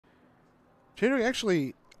Chattanooga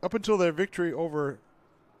actually, up until their victory over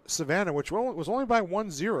Savannah, which was only by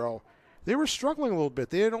 1-0, they were struggling a little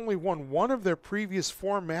bit. They had only won one of their previous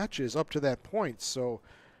 4 matches up to that point. So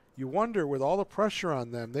you wonder, with all the pressure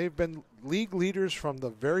on them, they've been league leaders from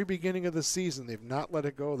the very beginning of the season. They've not let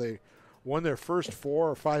it go. They won their first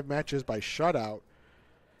 4 or 5 matches by shutout.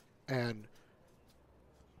 And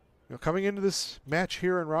coming into this match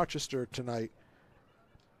here in Rochester tonight,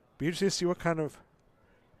 be interesting to see what kind of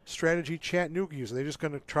strategy Chattanooga uses. Are they just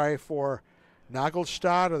going to try for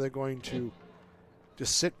Nagelstadt? Or are they going to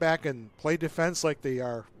just sit back and play defense like they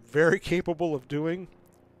are very capable of doing?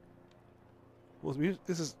 Well,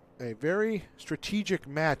 this is a very strategic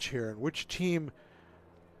match here, in which team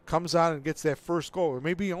comes out and gets that first goal.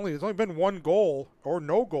 There's only been 1 goal or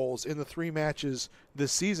no goals in the 3 matches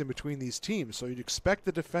this season between these teams, so you'd expect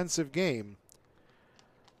the defensive game.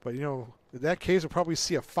 But, in that case, we'll probably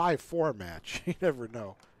see a 5-4 match. You never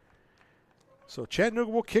know. So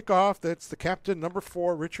Chattanooga will kick off. That's the captain, number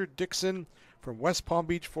 4, Richard Dixon, from West Palm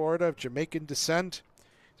Beach, Florida, of Jamaican descent.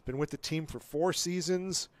 He's been with the team for 4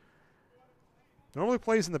 seasons. Normally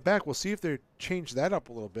plays in the back. We'll see if they change that up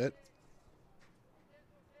a little bit.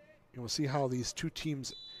 And we'll see how these 2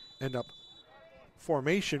 teams end up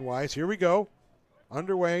formation-wise. Here we go.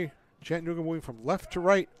 Underway. Chattanooga moving from left to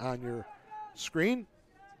right on your screen.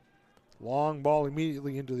 Long ball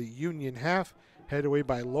immediately into the Union half. Headed away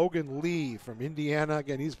by Logan Lee from Indiana.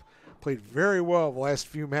 Again, he's played very well the last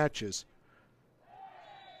few matches.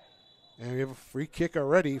 And we have a free kick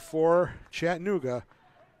already for Chattanooga.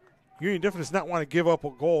 Union definitely does not want to give up a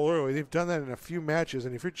goal early. They've done that in a few matches,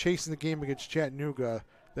 and if you're chasing the game against Chattanooga,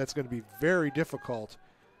 that's going to be very difficult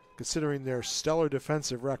considering their stellar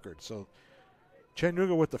defensive record. So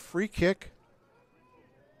Chattanooga with the free kick.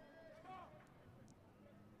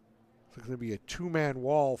 It's going to be a 2-man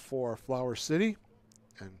wall for Flower City,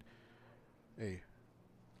 and a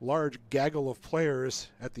large gaggle of players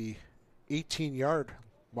at the 18-yard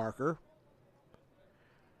marker.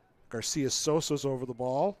 Garcia Sosa's over the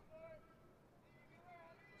ball.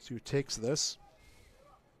 See who takes this.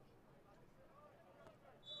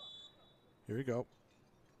 Here we go.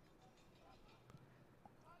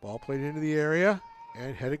 Ball played into the area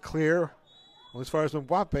and headed clear. Well, as far as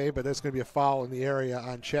Mbappe, but that's going to be a foul in the area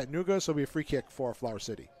on Chattanooga, so it'll be a free kick for Flower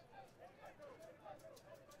City.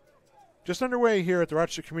 Just underway here at the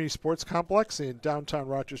Rochester Community Sports Complex in downtown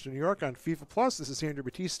Rochester, New York on FIFA Plus. This is Andrew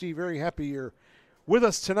Battisti. Very happy you're with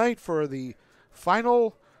us tonight for the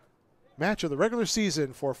final match of the regular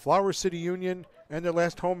season for Flower City Union, and their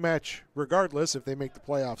last home match, regardless if they make the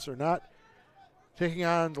playoffs or not, taking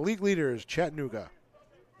on the league leaders, Chattanooga.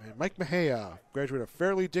 And Mike Mejia, graduate of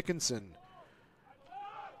Fairleigh Dickinson,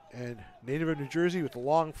 and native of New Jersey, with the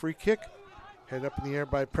long free kick. Headed up in the air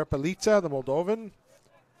by Prepelita, the Moldovan.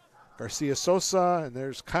 Garcia Sosa, and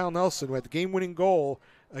there's Kyle Nelson, who had the game-winning goal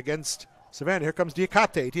against Savannah. Here comes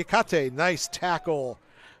Diacate. Diacate, nice tackle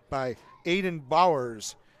by Aiden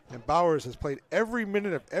Bowers. And Bowers has played every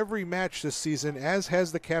minute of every match this season, as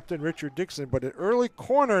has the captain, Richard Dixon. But an early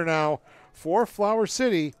corner now for Flower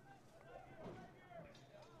City.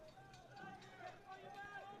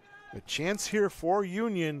 A chance here for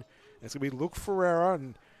Union. It's going to be Luke Ferreira,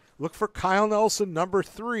 and look for Kyle Nelson, number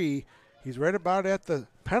 3. He's right about at the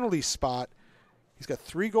penalty spot. He's got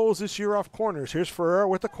 3 goals this year off corners. Here's Ferreira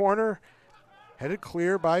with the corner. Headed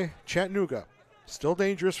clear by Chattanooga. Still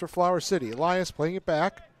dangerous for Flower City. Elias playing it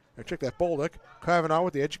back. Now check that Bolduc. Kavanaugh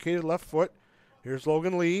with the educated left foot. Here's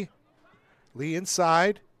Logan Lee. Lee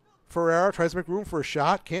inside. Ferreira tries to make room for a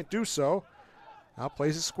shot. Can't do so. Now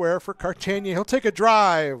plays a square for Cartagena. He'll take a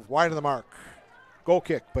drive wide of the mark. Goal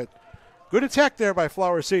kick, but good attack there by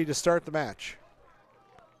Flower City to start the match.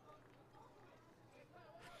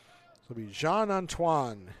 So it'll be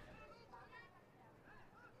Jean-Antoine.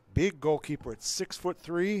 Big goalkeeper at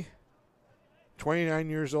 6'3", 29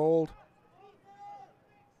 years old.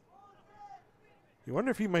 You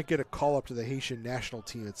wonder if he might get a call up to the Haitian national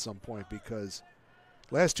team at some point, because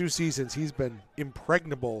last 2 seasons he's been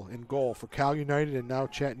impregnable in goal for Cal United and now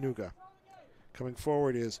Chattanooga. Coming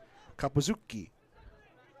forward is Kapazuki.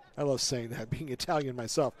 I love saying that, being Italian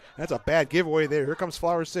myself. That's a bad giveaway there. Here comes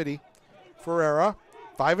Flower City. Ferreira,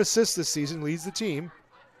 5 assists this season, leads the team.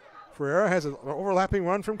 Ferreira has an overlapping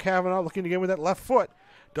run from Kavanaugh, looking to get with that left foot.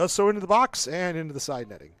 Does so into the box and into the side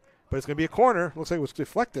netting. But it's going to be a corner. Looks like it was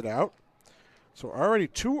deflected out. So already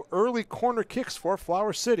 2 early corner kicks for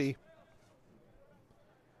Flower City.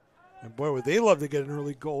 And boy, would they love to get an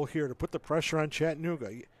early goal here to put the pressure on Chattanooga.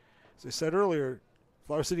 As I said earlier,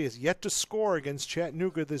 Flower City has yet to score against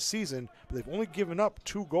Chattanooga this season, but they've only given up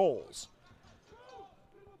 2 goals.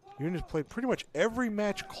 Union's played pretty much every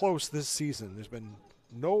match close this season. There's been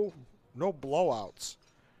no blowouts.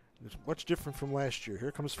 It's much different from last year.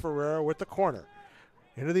 Here comes Ferreira with the corner.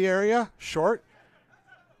 Into the area, short.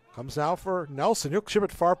 Comes now for Nelson. He'll chip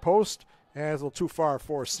it far post. And it's a little too far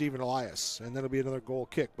for Stephen Elias. And that'll be another goal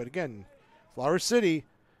kick. But again, Flower City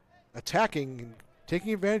attacking and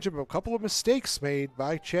taking advantage of a couple of mistakes made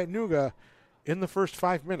by Chattanooga in the first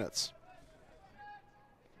 5 minutes.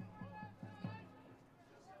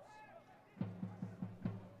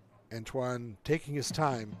 Antoine taking his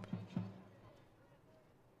time.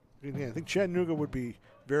 Again, I think Chattanooga would be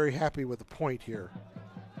very happy with a point here.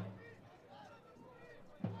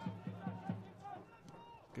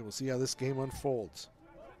 Okay, we'll see how this game unfolds.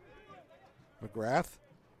 McGrath.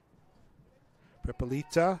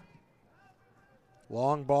 Prepelita.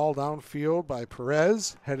 Long ball downfield by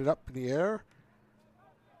Perez. Headed up in the air.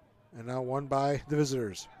 And now won by the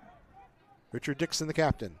visitors. Richard Dixon, the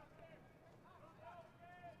captain.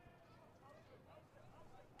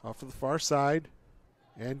 Off to the far side.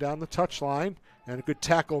 And down the touchline. And a good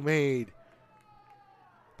tackle made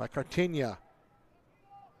by Cartagena.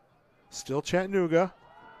 Still Chattanooga.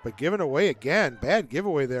 But given away again. Bad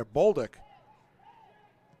giveaway there. Bolduc.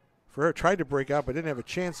 Ferrer tried to break out but didn't have a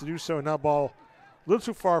chance to do so. And now ball a little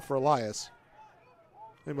too far for Elias.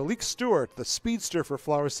 And Malik Stewart, the speedster for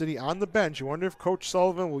Flower City, on the bench. You wonder if Coach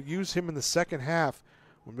Sullivan will use him in the second half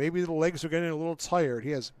when maybe the legs are getting a little tired.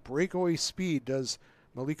 He has breakaway speed, does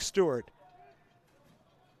Malik Stewart.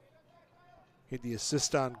 He had the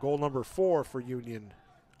assist on goal number 4 for Union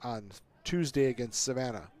on Tuesday against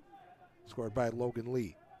Savannah, scored by Logan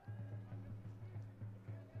Lee.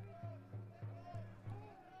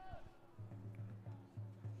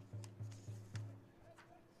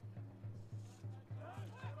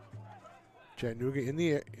 Chattanooga in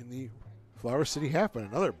the Flower City half, but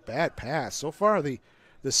another bad pass. So far, the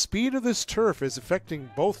speed of this turf is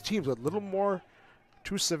affecting both teams a little more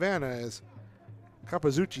to Savannah as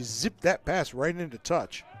Capizzucci zipped that pass right into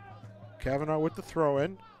touch. Kavanaugh with the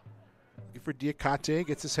throw-in. Looking for Diacate,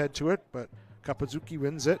 gets his head to it, but Capizzucci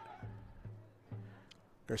wins it.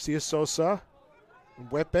 Garcia Sosa,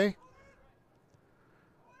 Mwepe.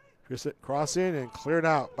 Cross in and cleared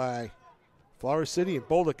out by Flower City, and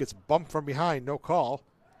Bolduc gets bumped from behind, no call.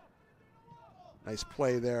 Nice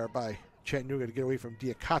play there by Chattanooga to get away from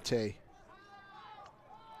Diacate.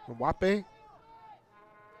 Mwape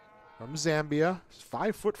from Zambia,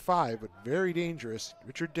 5'5", but very dangerous.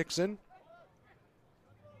 Richard Dixon.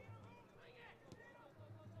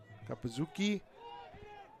 Capizzucci.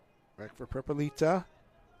 Back for Prepelita.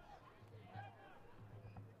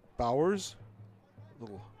 Bowers.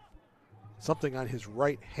 Little something on his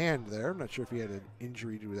right hand there. I'm not sure if he had an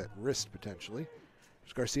injury to that wrist potentially.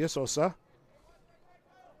 There's Garcia Sosa.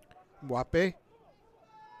 Mwape.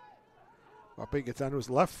 Mwape gets onto his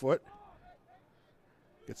left foot.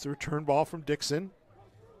 Gets the return ball from Dixon.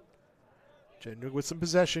 Chattanooga with some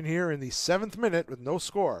possession here in the 7th minute with no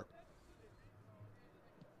score.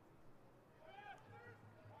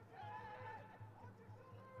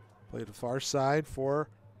 Play to the far side for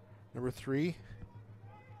number 3.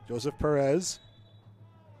 Joseph Perez.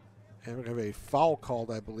 And we're going to have a foul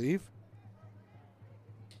called, I believe.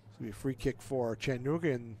 It's going to be a free kick for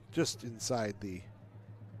Chattanooga and just inside the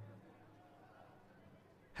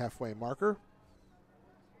halfway marker.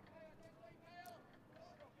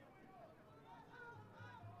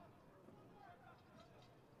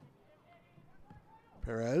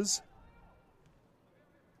 Perez.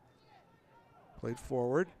 Played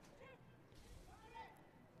forward.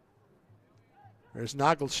 There's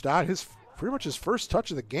Nagelstadt, pretty much his first touch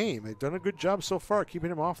of the game. They've done a good job so far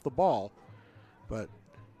keeping him off the ball, but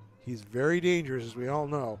he's very dangerous, as we all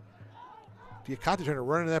know. Diacate trying to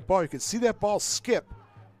run into that ball. You can see that ball skip,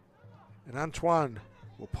 and Antoine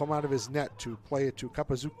will pull him out of his net to play it to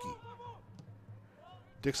Capizzucci.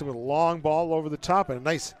 Dixon with a long ball over the top, and a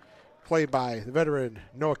nice play by the veteran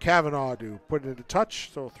Noah Kavanaugh to put it into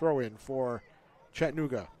touch. So throw in for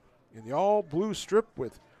Chattanooga in the all-blue strip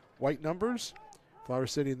with white numbers. Flower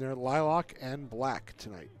City in their lilac and black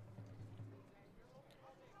tonight.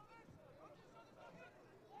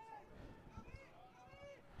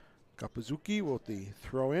 Capizzucci with the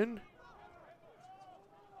throw in.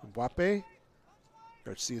 Mwape.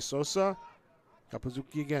 Garcia Sosa.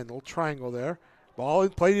 Capizzucci again, a little triangle there. Ball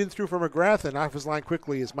played in through for McGrath, and off his line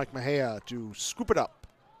quickly is Mike Mejia to scoop it up.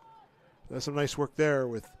 That's some nice work there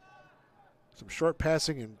with some short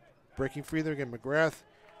passing and breaking free there. Again, McGrath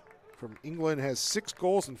from England has 6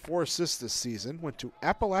 goals and 4 assists this season. Went to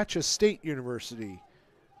Appalachia State University.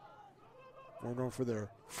 More known for their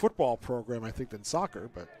football program, I think, than soccer,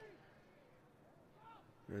 but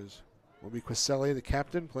There's will be Quiselli, the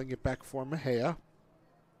captain, playing it back for Mejia.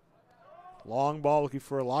 Long ball looking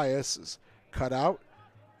for Elias. Is cut out.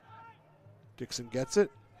 Dixon gets it.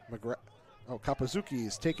 Kapazuki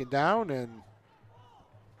is taken down, and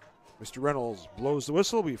Mr. Reynolds blows the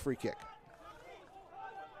whistle. It'll be a free kick.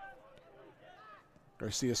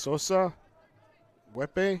 Garcia Sosa.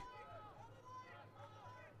 Wepe.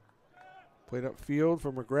 Played upfield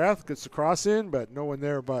for McGrath. Gets the cross in, but no one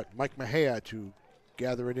there but Mike Mejia to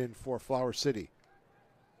gather it in for Flower City.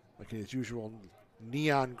 Like in his usual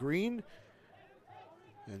neon green.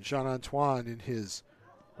 And Jean-Antoine in his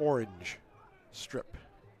orange strip.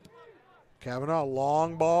 Kavanaugh,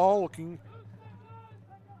 long ball looking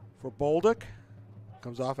for Bolduc.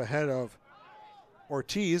 Comes off ahead of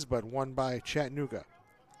Ortiz, but won by Chattanooga.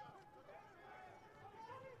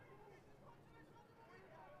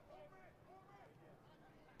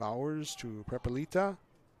 Bowers to Prepelita.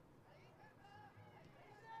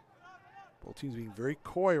 Both teams being very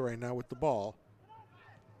coy right now with the ball.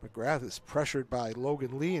 McGrath is pressured by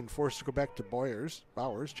Logan Lee and forced to go back to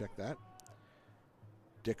Bowers, check that.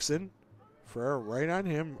 Dixon, Ferrer right on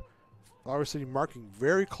him. Flower City marking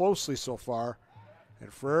very closely so far.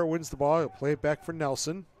 And Ferrer wins the ball. He'll play it back for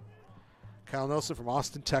Nelson. Kyle Nelson from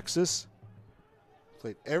Austin, Texas.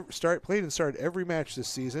 Played and started every match this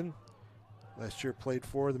season. Last year played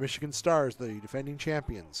for the Michigan Stars, the defending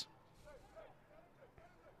champions.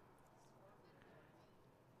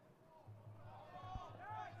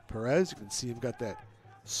 Perez, you can see him got that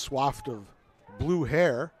swath of blue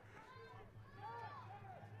hair.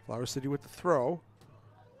 Flower City with the throw.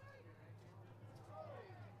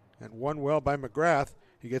 And won well by McGrath.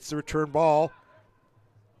 He gets the return ball.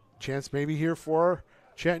 Chance maybe here for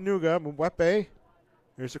Chattanooga. Mwepe.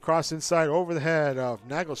 There's a cross inside over the head of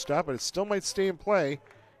Nagelstadt, but it still might stay in play.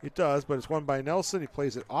 It does, but it's won by Nelson. He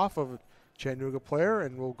plays it off of a Chattanooga player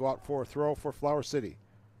and will go out for a throw for Flower City.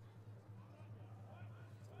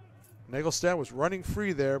 Nagelstadt was running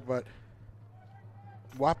free there, but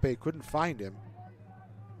Mwepe couldn't find him.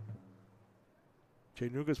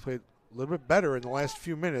 Chattanooga's played a little bit better in the last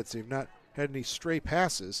few minutes. They've not had any stray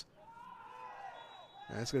passes.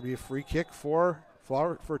 And it's going to be a free kick for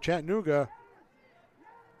Chattanooga.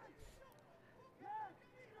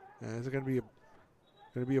 And is it going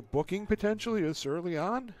to be a booking potentially this early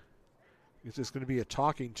on? It's just going to be a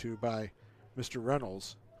talking to by Mr.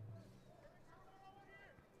 Reynolds.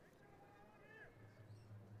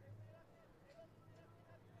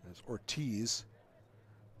 As Ortiz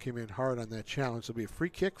came in hard on that challenge. It'll be a free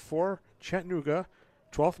kick for Chattanooga.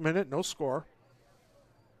 12th minute, no score.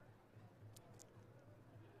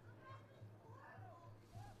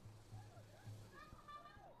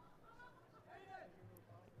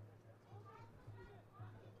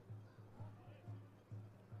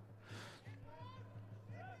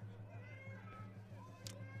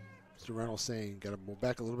 Mr. Reynolds saying, got to move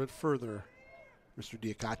back a little bit further, Mr.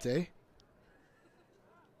 Diacate.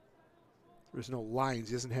 There's no lines.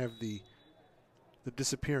 He doesn't have the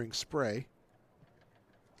disappearing spray.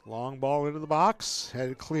 Long ball into the box.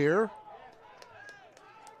 Headed clear.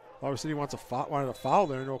 Flower City wanted a foul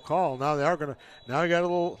there. No call. Now they got a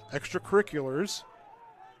little extracurriculars.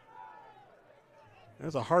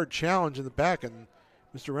 There's a hard challenge in the back, and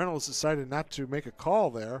Mr. Reynolds decided not to make a call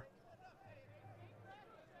there.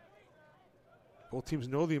 Both teams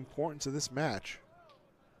know the importance of this match.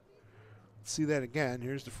 Let's see that again.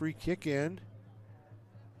 Here's the free kick in.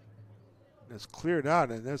 It's cleared out,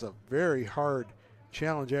 and there's a very hard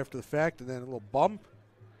challenge after the fact, and then a little bump.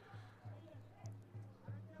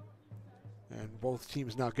 And both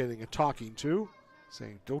teams now getting a talking to,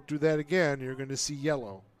 saying, don't do that again, you're going to see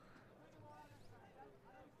yellow.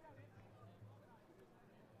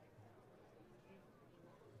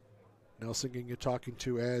 Nelson getting a talking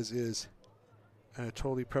to, as is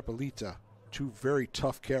Anatoly Prepelita. Two very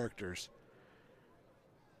tough characters.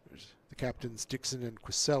 There's the captains Dixon and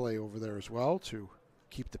Quiselli over there as well to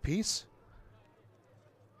keep the peace.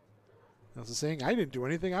 Nelson saying, I didn't do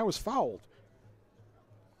anything, I was fouled.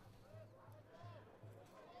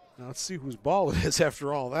 Now let's see whose ball it is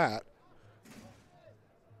after all that.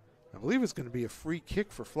 I believe it's going to be a free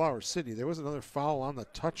kick for Flower City. There was another foul on the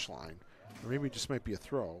touchline. Or maybe it just might be a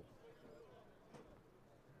throw.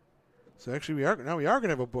 So actually we are going to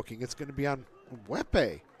have a booking. It's going to be on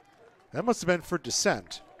Wepe. That must have been for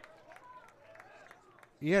dissent.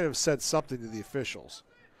 He had to have said something to the officials.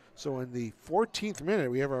 So in the 14th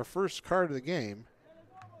minute, we have our first card of the game.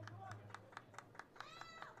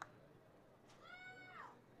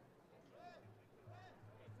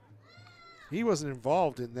 He wasn't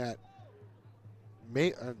involved in that,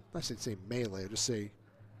 I shouldn't say melee, I'll just say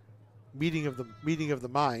meeting of the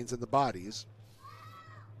minds and the bodies.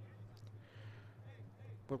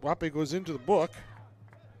 But Wape goes into the book.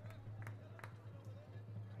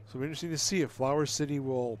 So it'll be interesting to see if Flower City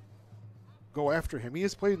will go after him. He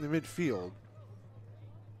has played in the midfield,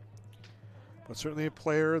 but certainly a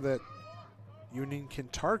player that Union can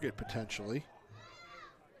target potentially.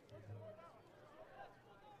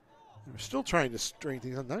 And we're still trying to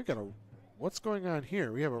strengthen things. Now we got a. What's going on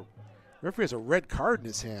here? We have a referee has a red card in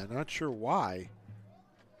his hand. Not sure why.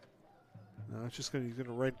 No, it's just he's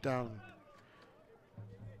gonna write down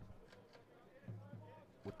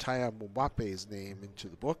Taya Mwape's name into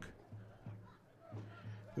the book.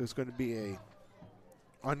 There's going to be a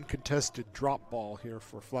uncontested drop ball here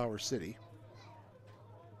for Flower City.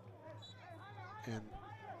 And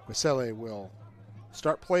Wasele will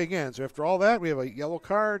start play again. So after all that, we have a yellow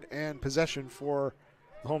card and possession for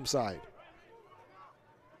the home side.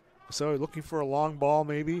 So looking for a long ball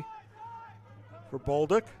maybe for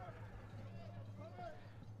Bolduc.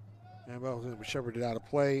 And well, we shepherded it out of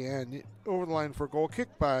play and over the line for a goal kick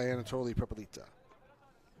by Anatoly Prepelita.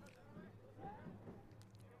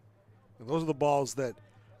 And those are the balls that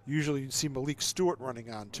usually you see Malik Stewart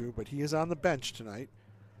running onto, but he is on the bench tonight.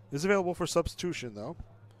 Is available for substitution, though.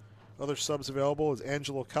 Other subs available is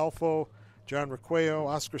Angelo Calfo, John Requeo,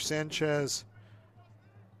 Oscar Sanchez,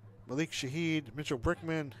 Malik Shahid, Mitchell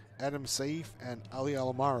Brickman, Adam Saif, and Ali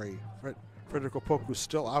Alamari. Federico Poku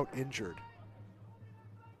still out injured.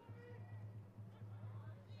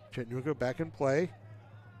 Chattanooga back in play.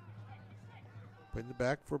 Put in the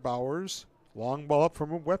back for Bowers. Long ball up from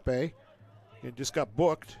Mwepe. It just got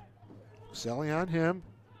booked. Selling on him.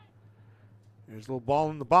 There's a little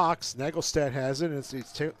ball in the box. Nagelstad has it. It's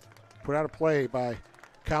put out of play by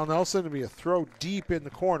Kyle Nelson. It'll be a throw deep in the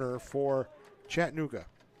corner for Chattanooga.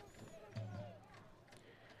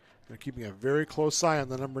 They're keeping a very close eye on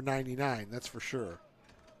the number 99, that's for sure.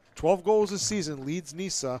 12 goals this season, leads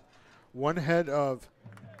Nisa. One head of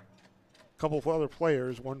a couple of other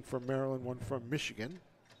players, one from Maryland, one from Michigan.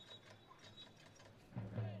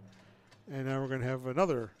 And now we're going to have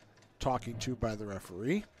another talking to by the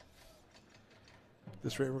referee. At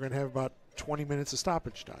this rate, we're going to have about 20 minutes of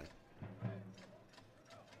stoppage time.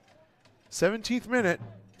 17th minute,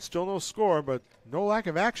 still no score, but no lack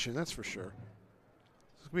of action, that's for sure.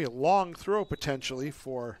 It's going to be a long throw potentially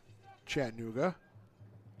for Chattanooga.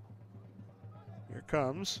 Here it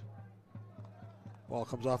comes. Ball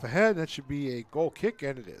comes off ahead. That should be a goal kick,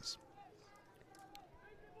 and it is.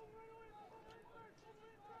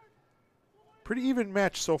 Pretty even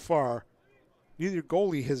match so far. Neither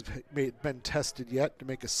goalie has been tested yet to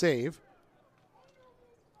make a save.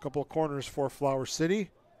 A couple of corners for Flower City.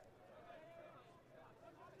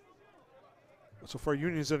 So far,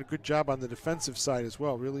 Union's done a good job on the defensive side as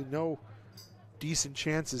well. Really no decent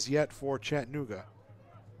chances yet for Chattanooga.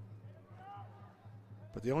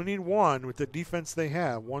 But they only need one with the defense they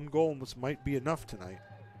have. One goal might be enough tonight.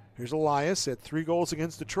 Here's Elias at 3 goals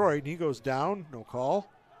against Detroit, and he goes down. No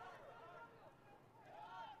call.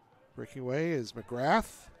 Breaking away is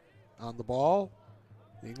McGrath on the ball.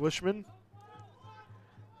 The Englishman.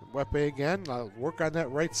 Wepe again. I'll work on that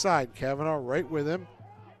right side. Kavanaugh right with him.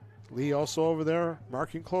 Lee also over there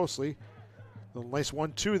marking closely. A nice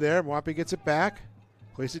 1-2 there. Mwape gets it back.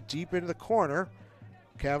 Plays it deep into the corner.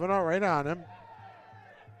 Kavanaugh right on him.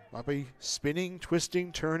 Mwape spinning,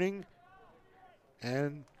 twisting, turning.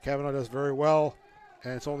 And Kavanaugh does very well.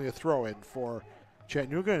 And it's only a throw-in for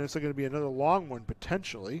Chattanooga. And it's going to be another long one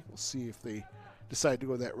potentially. We'll see if they decide to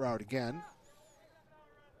go that route again.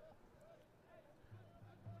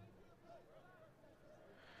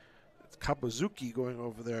 Kabazuki going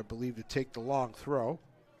over there, I believe, to take the long throw.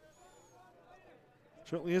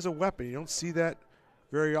 Certainly is a weapon. You don't see that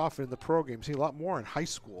very often in the pro game. You see a lot more in high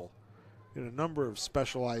school. You know, a number of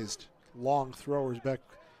specialized long throwers back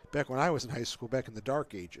when I was in high school, back in the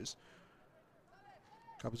dark ages.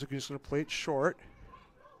 Kabazuki is going to play it short.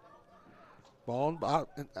 Ball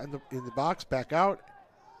in the box, back out.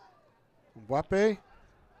 Mwape.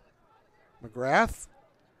 McGrath.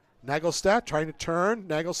 Nagelstad trying to turn.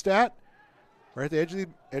 Nagelstad. Right at the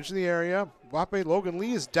edge of the area. Mwape, Logan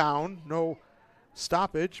Lee is down. No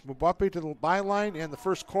stoppage. Mwape to the byline and the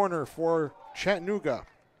first corner for Chattanooga.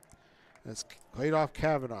 That's played off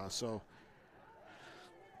Kavanaugh. So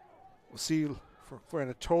we'll see for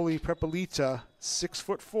Anatoly Prepelita,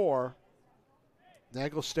 6'4".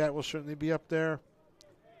 Nagelstad will certainly be up there.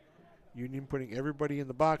 Union putting everybody in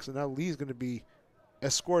the box, and now Lee's going to be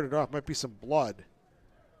escorted off. Might be some blood.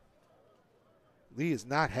 Lee is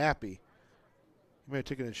not happy. He may have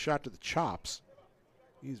taken a shot to the chops.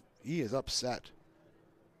 He is upset.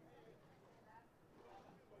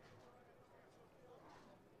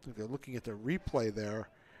 They're looking at the replay there,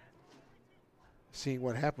 seeing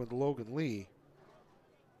what happened with Logan Lee.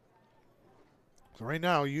 So right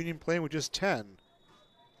now, Union playing with just 10.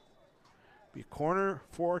 Be corner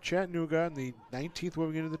for Chattanooga in the 19th,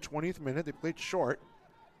 moving into the 20th minute. They played short.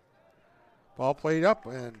 Ball played up,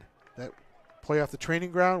 and that play off the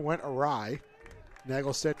training ground went awry.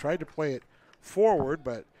 Nagelstedt tried to play it forward,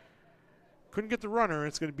 but couldn't get the runner.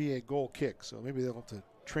 It's going to be a goal kick, so maybe they'll have to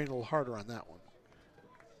train a little harder on that one.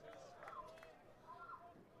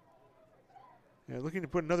 Yeah, looking to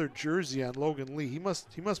put another jersey on Logan Lee. He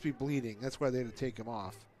must be bleeding. That's why they had to take him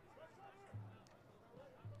off.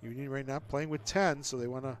 Union right now playing with 10, so they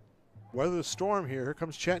want to weather the storm here. Here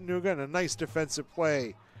comes Chattanooga, and a nice defensive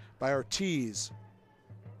play by Ortiz.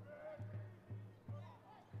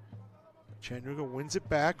 Chattanooga wins it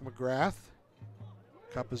back. McGrath,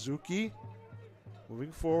 Kapazuki,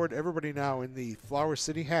 moving forward. Everybody now in the Flower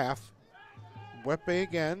City half. Wepe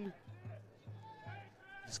again.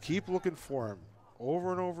 Just keep looking for him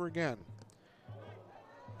over and over again.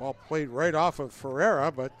 Ball played right off of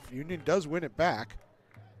Ferreira, but Union does win it back.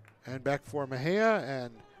 And back for Mejia,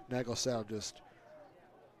 and Nagelstedt just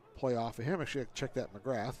play off of him. Actually, I check that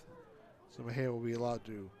McGrath. So Mejia will be allowed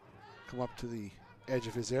to come up to the edge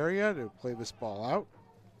of his area to play this ball out.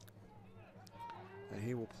 And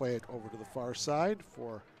he will play it over to the far side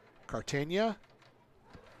for Cartagena.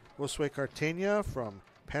 Josue Cartagena from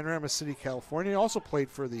Panorama City, California. Also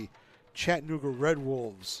played for the Chattanooga Red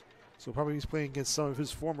Wolves. So probably he's playing against some of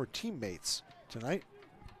his former teammates tonight.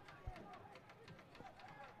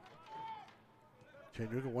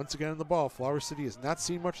 Chattanooga once again on the ball. Flower City has not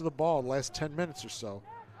seen much of the ball in the last 10 minutes or so.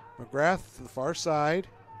 McGrath to the far side.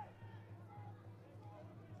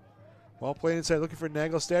 Ball played inside, looking for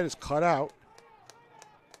Nagelstedt, is cut out.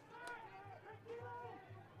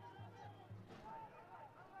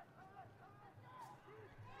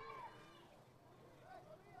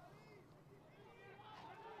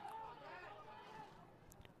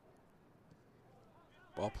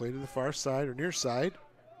 Ball played to the far side or near side.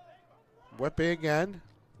 Wepe again,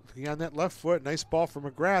 looking on that left foot. Nice ball for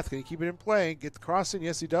McGrath. Can he keep it in play? Get the cross in?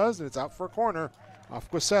 Yes, he does, and it's out for a corner off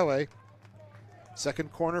Guisele.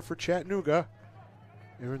 Second corner for Chattanooga.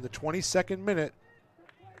 We're in the 22nd minute.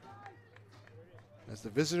 As the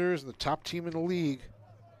visitors and the top team in the league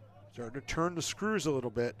starting to turn the screws a little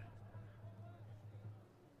bit.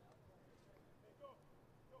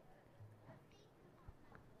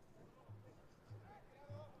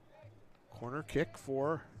 Corner kick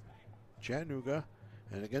for Chattanooga,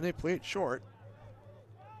 and again they play it short.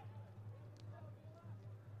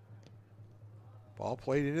 Ball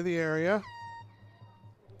played into the area.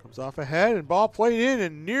 Comes off ahead, and ball played in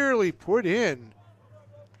and nearly put in.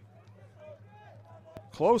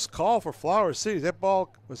 Close call for Flower City. That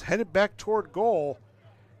ball was headed back toward goal.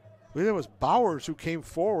 I believe it was Bowers who came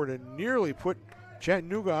forward and nearly put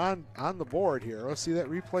Chattanooga on the board here. Let's see that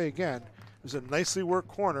replay again. It was a nicely worked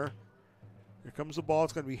corner. Here comes the ball.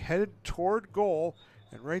 It's going to be headed toward goal.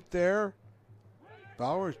 And right there,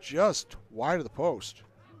 Bowers just wide of the post.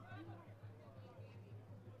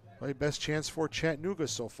 Probably best chance for Chattanooga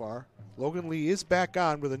so far. Logan Lee is back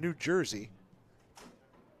on with a new jersey.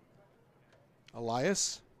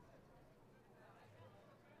 Elias.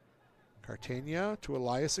 Cartagena to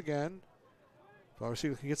Elias again. Flower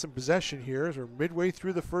City can get some possession here as we're midway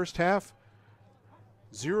through the first half.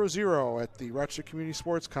 0-0 at the Rochester Community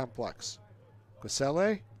Sports Complex.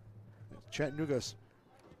 Guisele, Chattanooga's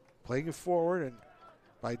playing it forward and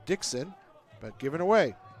by Dixon, but given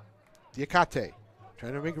away. Diacate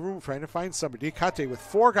trying to make room, trying to find somebody. Diacate with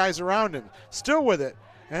four guys around him, still with it.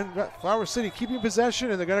 And Flower City keeping possession,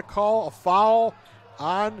 and they're going to call a foul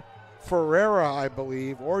on Ferreira, I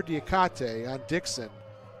believe, or Diacate on Dixon.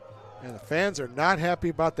 And the fans are not happy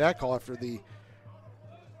about that call after the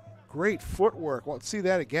great footwork. Well, let's see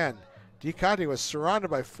that again. Diacate was surrounded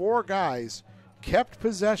by four guys, kept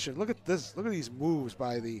possession. Look at this. Look at these moves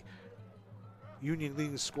by the Union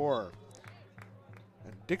leading scorer.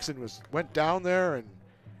 And Dixon went down there, and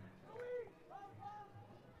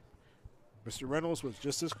Mr. Reynolds was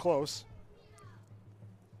just as close.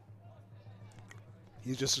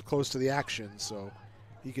 He's just as close to the action, so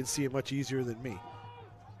he can see it much easier than me.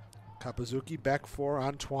 Kapazuki back for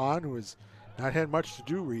Antoine, who has not had much to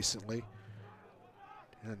do recently.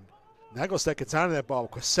 And Nagelstedt gets onto that ball.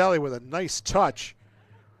 Guisele with a nice touch.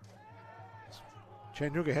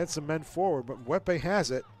 Chattanooga had some men forward, but Wepe has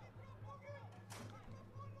it.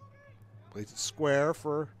 Plays it square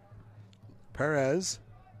for Perez.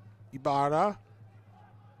 Ibarra.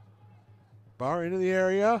 Bar into the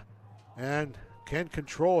area and can't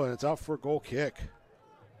control it. It's out for a goal kick.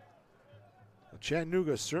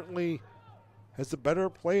 Chattanooga certainly has the better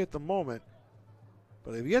play at the moment,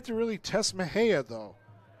 but they've yet to really test Mejia, though.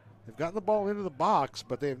 They've gotten the ball into the box,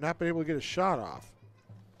 but they have not been able to get a shot off.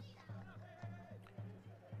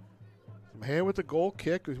 Mejia with the goal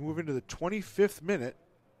kick. We move into the 25th minute.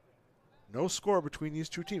 No score between these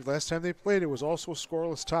two teams. Last time they played, it was also a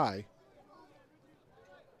scoreless tie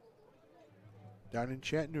down in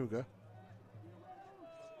Chattanooga.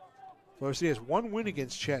 Flower City has one win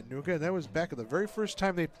against Chattanooga, and that was back at the very first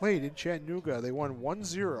time they played in Chattanooga. They won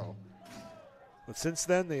 1-0. But since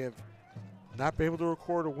then, they have not been able to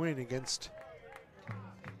record a win against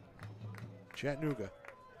Chattanooga.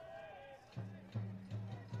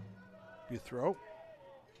 You throw.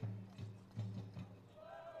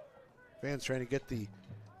 Fans trying to get the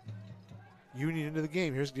Union into the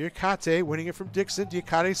game. Here's Diacate winning it from Dixon.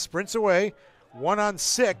 Diacate sprints away.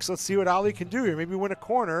 1-on-6. Let's see what Ali can do here. Maybe win a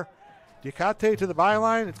corner. Diacate to the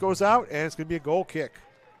byline. It goes out, and it's going to be a goal kick.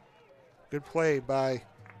 Good play by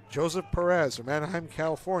Joseph Perez from Anaheim,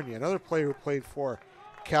 California. Another player who played for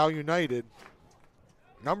Cal United.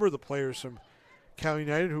 A number of the players from Cal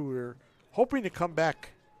United who were hoping to come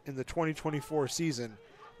back in the 2024 season.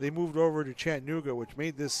 They moved over to Chattanooga, which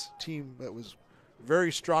made this team that was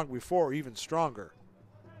very strong before even stronger.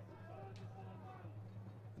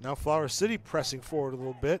 Now Flower City pressing forward a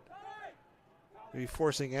little bit. Maybe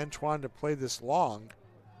forcing Antoine to play this long.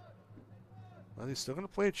 Well, he's still going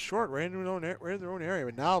to play it short, right in their own area.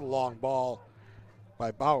 But now the long ball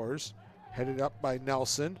by Bowers, headed up by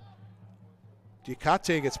Nelson.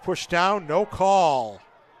 Diacate gets pushed down, no call.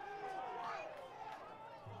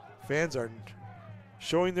 Fans are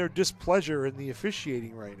showing their displeasure in the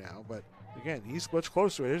officiating right now, but again, he's much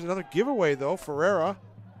closer. There's another giveaway, though. Ferreira,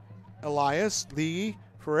 Elias, Lee,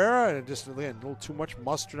 Ferreira, and just again, a little too much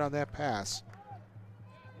mustard on that pass.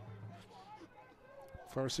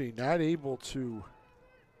 Flower City not able to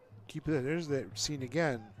keep it. There's that scene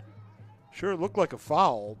again. Sure, it looked like a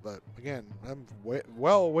foul, but again, I'm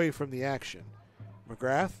well away from the action.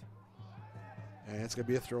 McGrath, and it's going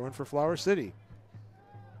to be a throw-in for Flower City.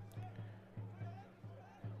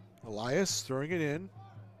 Elias throwing it in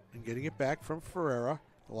and getting it back from Ferreira.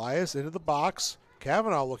 Elias into the box.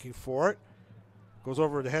 Kavanaugh looking for it. Goes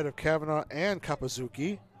over the head of Kavanaugh and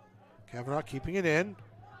Kapazuki. Kavanaugh keeping it in.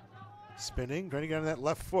 Spinning, trying to get on that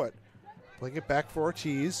left foot. Playing it back for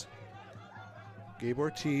Ortiz. Gabe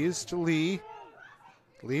Ortiz to Lee.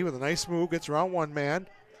 Lee with a nice move, gets around one man.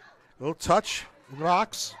 A little touch in the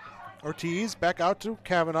box. Ortiz back out to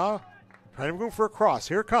Kavanaugh. Trying to go for a cross.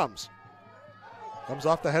 Here it comes. Comes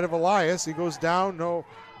off the head of Elias. He goes down. No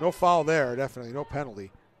foul there, definitely. No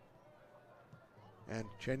penalty. And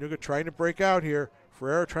Chattanooga trying to break out here.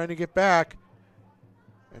 Ferreira trying to get back.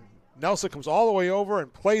 And Nelson comes all the way over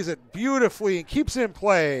and plays it beautifully and keeps it in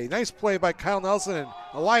play. Nice play by Kyle Nelson, and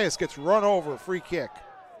Elias gets run over. Free kick.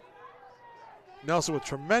 Nelson with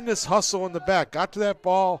tremendous hustle in the back. Got to that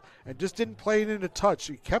ball and just didn't play it into touch.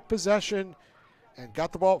 He kept possession and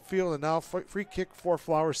got the ball upfield, and now free kick for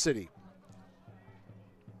Flower City.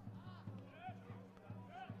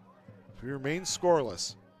 We remain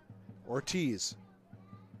scoreless. Ortiz.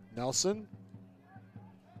 Nelson.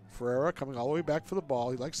 Ferreira coming all the way back for the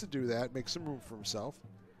ball. He likes to do that. Makes some room for himself.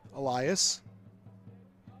 Elias.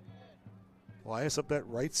 Elias up that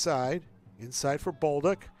right side. Inside for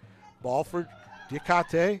Bolduc. Ball for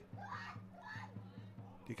Diacate.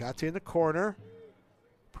 Diacate in the corner.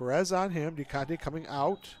 Perez on him. Diacate coming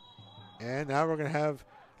out. And now we're going to have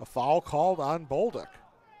a foul called on Bolduc.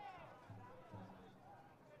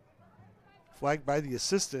 Flagged by the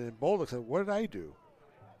assistant, and Bolduc said, "What did I do?"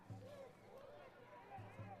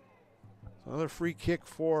 So another free kick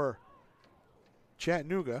for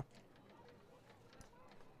Chattanooga.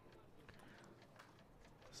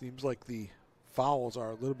 Seems like the fouls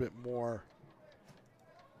are a little bit more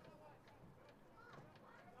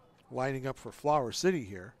lining up for Flower City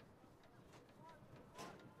here.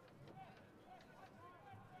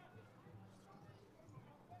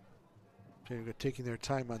 Chattanooga taking their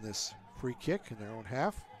time on this free kick in their own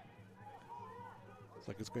half. Looks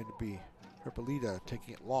like it's going to be Herpolita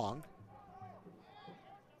taking it long.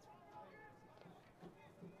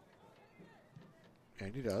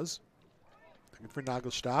 And he does. Looking for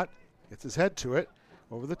Nagelstadt. Gets his head to it.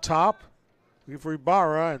 Over the top. Looking for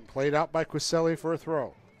Ibarra, and played out by Quiselli for a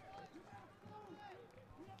throw.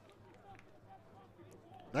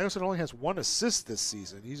 Nagelstadt only has one assist this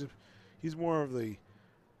season. He's more of the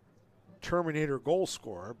Terminator goal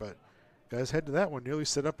scorer, but got his head to that one. Nearly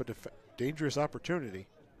set up a dangerous opportunity.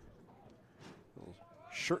 Little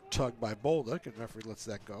shirt tug by Bolduc, and referee lets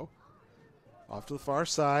that go. Off to the far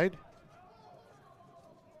side.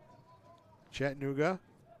 Chattanooga.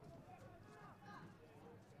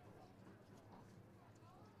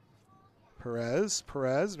 Perez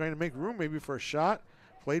trying to make room maybe for a shot.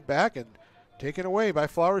 Played back and taken away by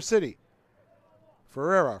Flower City.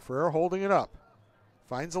 Ferreira holding it up.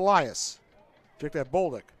 Finds Elias. Check that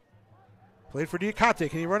Bolduc. Played for Diacate.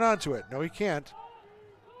 Can he run onto it? No, he can't.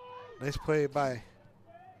 Nice play by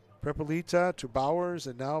Prepolita to Bowers,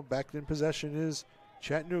 and now back in possession is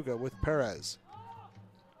Chattanooga with Perez.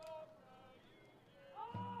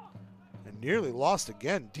 And nearly lost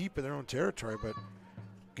again deep in their own territory, but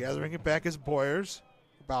gathering it back is Bowers.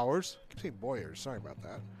 I keep saying Boyers, sorry about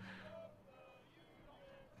that.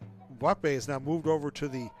 Mbappe has now moved over to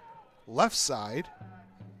the left side.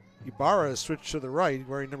 Ibarra has switched to the right,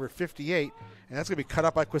 wearing number 58, and that's going to be cut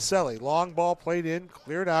up by Quiselli. Long ball played in,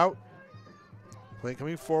 cleared out. Play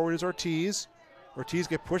coming forward is Ortiz. Ortiz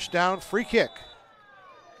get pushed down, free kick.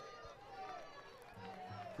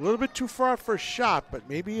 A little bit too far out for a shot, but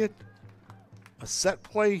maybe a set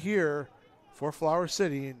play here for Flower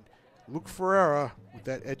City. And Luke Ferreira with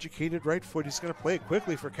that educated right foot, he's going to play it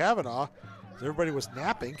quickly for Kavanaugh. As everybody was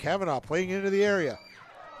napping, Kavanaugh playing into the area.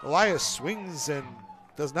 Elias swings and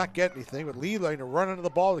does not get anything, but Lee trying to run into the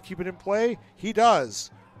ball to keep it in play. He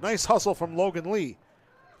does. Nice hustle from Logan Lee.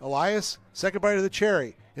 Elias, second bite of the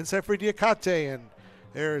cherry. Inside for Diacate, and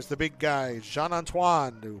there's the big guy,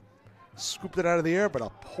 Jean-Antoine, who scooped it out of the air, but a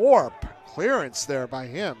poor clearance there by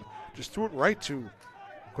him. Just threw it right to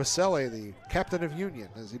Quiselli, the captain of Union,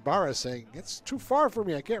 as Ibarra is saying, it's too far for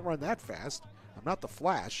me. I can't run that fast. I'm not the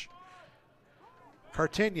Flash.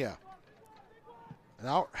 Cartagena.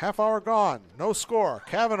 Now, half hour gone. No score.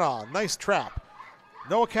 Kavanaugh, nice trap.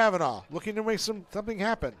 Noah Kavanaugh looking to make something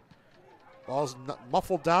happen. Ball's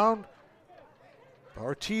muffled down.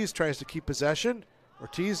 Ortiz tries to keep possession.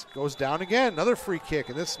 Ortiz goes down again. Another free kick,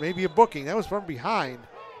 and this may be a booking. That was from behind.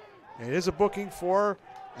 And it is a booking for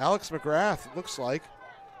Alex McGrath, it looks like.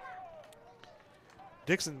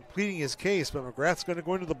 Dixon pleading his case, but McGrath's going to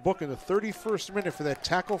go into the book in the 31st minute for that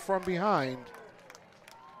tackle from behind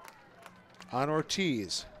on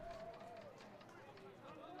Ortiz.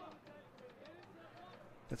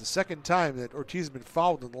 That's the second time that Ortiz has been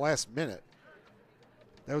fouled in the last minute.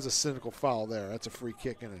 That was a cynical foul there. That's a free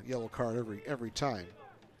kick and a yellow card every time.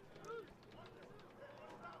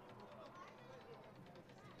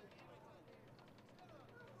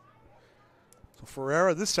 So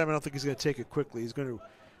Ferreira, this time I don't think he's going to take it quickly. He's going to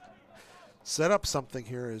set up something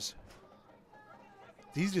here. It's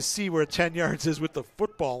easy to see where 10 yards is with the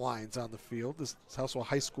football lines on the field. This is also a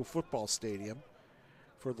high school football stadium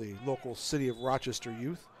for the local City of Rochester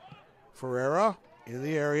youth. Ferreira in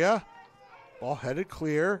the area. Ball headed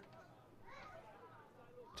clear.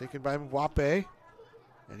 Taken by Mbappe.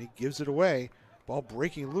 And he gives it away. Ball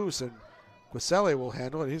breaking loose, and Quiselli will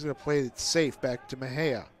handle it. He's going to play it safe back to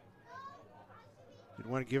Mejia.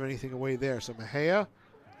 Didn't want to give anything away there. So Mejia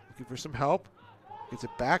looking for some help. Gets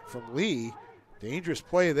it back from Lee. Dangerous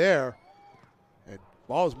play there. And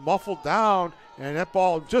ball is muffled down. And that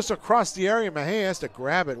ball just across the area. Mejia has to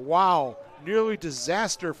grab it. Wow. Nearly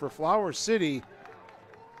disaster for Flower City.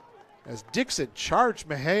 As Dixon charged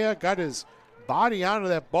Mejia, got his body onto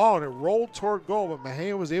that ball, and it rolled toward goal, but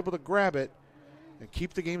Mejia was able to grab it and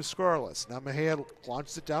keep the game scoreless. Now Mejia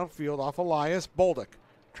launches it downfield off Elias. Bolduc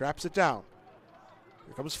traps it down.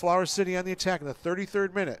 Here comes Flower City on the attack in the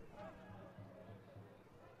 33rd minute.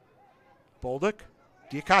 Bolduc,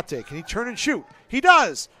 Diacate, can he turn and shoot? He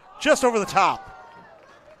does! Just over the top.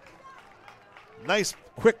 Nice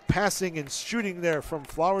quick passing and shooting there from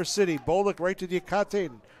Flower City. Bolduc right to Diacate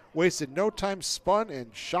and wasted no time, spun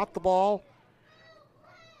and shot the ball.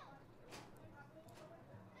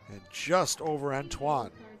 And just over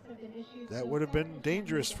Antoine. That would have been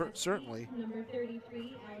dangerous, certainly. Number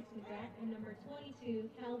 33, Alex McGrath, and number 22,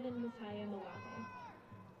 Calvin Messiah Mwape.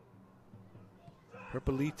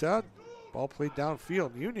 Perpolita, ball played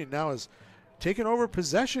downfield. Union now has taken over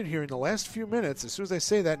possession here in the last few minutes. As soon as I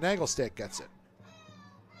say that, Nagelstadt gets it.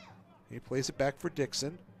 He plays it back for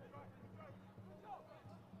Dixon.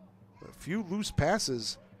 A few loose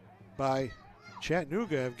passes by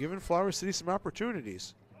Chattanooga have given Flower City some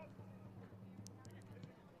opportunities.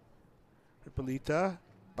 Hippolyta,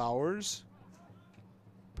 Bowers,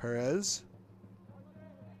 Perez.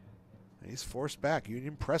 And he's forced back.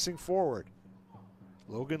 Union pressing forward.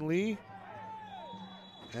 Logan Lee.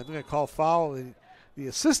 And they're going to call foul. The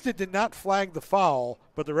assistant did not flag the foul,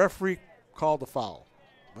 but the referee called the foul.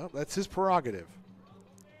 Well, that's his prerogative.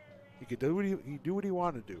 He could do what he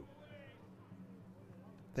wanted to do.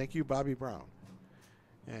 Thank you, Bobby Brown.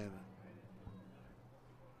 And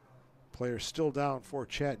player still down for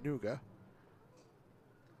Chattanooga.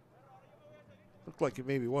 Looked like it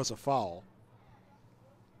maybe was a foul.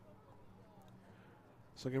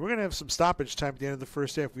 So again, we're going to have some stoppage time at the end of the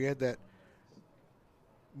first half. We had that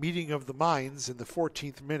meeting of the minds in the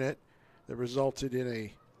 14th minute that resulted in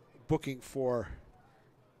a booking for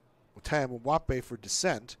Mataya Mwape for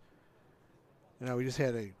dissent. Now we just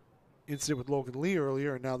had a incident with Logan Lee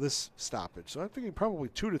earlier, and now this stoppage. So I'm thinking probably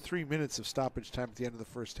 2 to 3 minutes of stoppage time at the end of the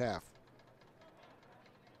first half.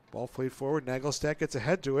 Ball played forward. Nagelstadt gets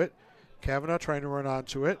ahead to it. Kavanaugh trying to run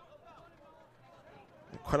onto it.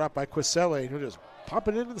 And cut out by Quisele, who just pump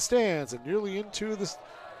it into the stands and nearly into the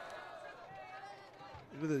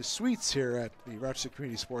suites here at the Rochester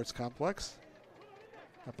Community Sports Complex.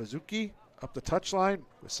 Kapazuki up the touchline.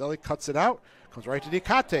 Quisele cuts it out. Comes right to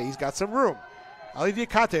Diakate. He's got some room. Ali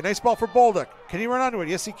Diakate, nice ball for Bolduc. Can he run onto it?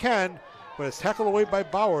 Yes, he can. But it's tackled away by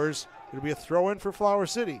Bowers. It'll be a throw-in for Flower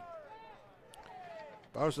City.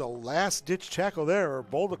 Bowers with a last-ditch tackle there, or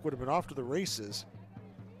Bolduc would have been off to the races.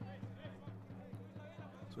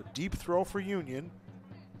 So a deep throw for Union.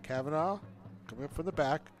 Kavanaugh coming up from the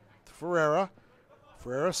back to Ferreira.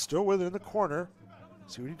 Ferreira still with it in the corner.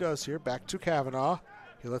 See what he does here. Back to Kavanaugh.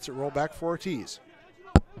 He lets it roll back for Ortiz.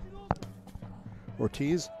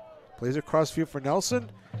 Ortiz plays it crossfield for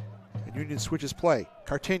Nelson. And Union switches play.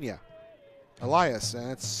 Cartagena. Elias.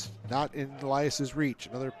 And it's not in Elias's reach.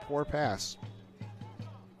 Another poor pass.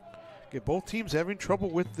 Okay, both teams having trouble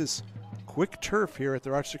with this quick turf here at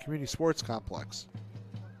the Rochester Community Sports Complex.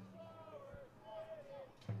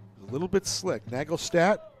 A little bit slick.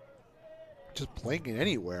 Nagelstadt just playing it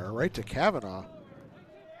anywhere, right to Kavanaugh.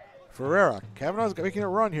 Ferreira. Kavanaugh's making a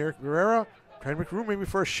run here. Ferreira trying to make room maybe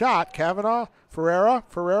for a shot. Kavanaugh,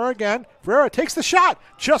 Ferreira again. Ferreira takes the shot,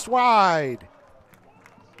 just wide.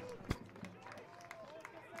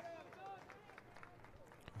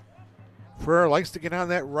 Ferreira likes to get on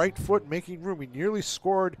that right foot, making room. He nearly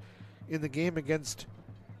scored in the game against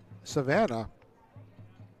Savannah.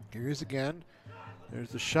 Here he is again. There's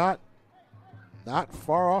the shot. Not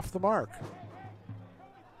far off the mark.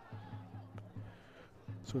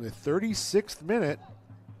 So in the 36th minute,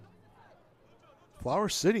 Flower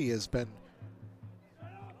City has been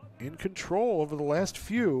in control over the last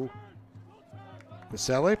few.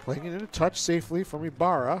 Quisele playing it in a touch safely from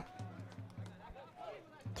Ibarra.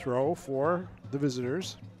 Throw for the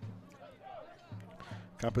visitors.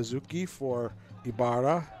 Kapazuki for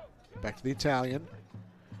Ibarra. Back to the Italian.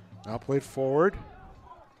 Now played forward.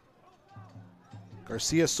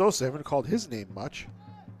 Garcia Sosa, haven't called his name much.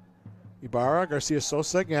 Ibarra, Garcia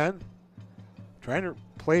Sosa again. Trying to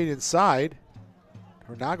play it inside.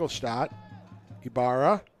 For Nagelstadt.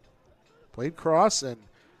 Ibarra. Played cross and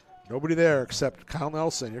nobody there except Kyle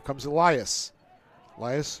Nelson. Here comes Elias.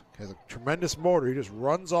 Elias has a tremendous motor. He just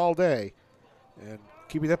runs all day. And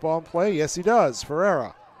keeping that ball in play? Yes, he does.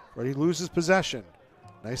 Ferreira. But he loses possession.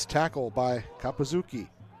 Nice tackle by Kapazuki.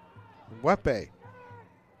 Mwepe.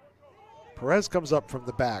 Perez comes up from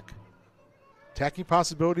the back. Attacking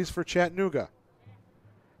possibilities for Chattanooga.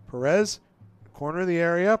 Perez, corner of the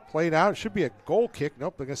area, played out. It should be a goal kick.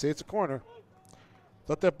 Nope, they're going to say it's a corner.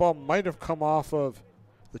 Thought that ball might have come off of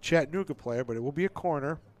the Chattanooga player, but it will be a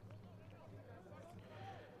corner.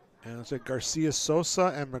 And it's like Garcia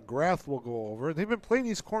Sosa and McGrath will go over. They've been playing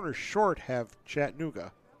these corners short, have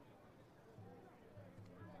Chattanooga.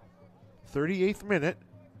 38th minute.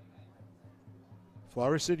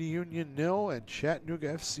 Flower City Union 0 and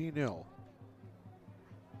Chattanooga FC 0.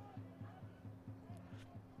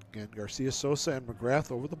 Again, Garcia Sosa and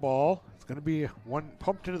McGrath over the ball. It's going to be one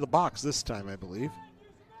pumped into the box this time, I believe.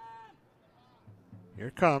 Here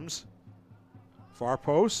it comes. Far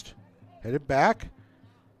post. Headed back.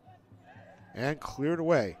 And cleared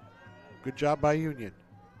away. Good job by Union.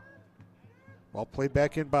 Ball played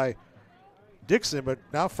back in by Dixon, but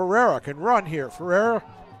now Ferreira can run here. Ferreira.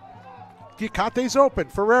 Diacate's open.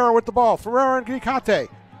 Ferreira with the ball. Ferreira and Diacate.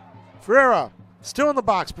 Ferreira still in the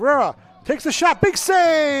box. Ferreira takes the shot. Big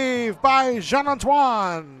save by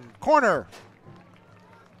Jean-Antoine. Corner.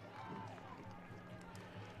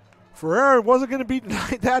 Ferreira wasn't going to be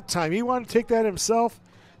denied that time. He wanted to take that himself.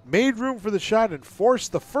 Made room for the shot and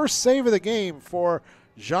forced the first save of the game for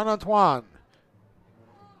Jean-Antoine.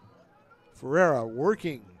 Ferreira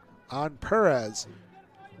working on Perez.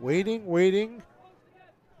 Waiting.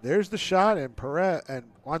 There's the shot, and Perez and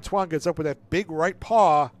Antoine gets up with that big right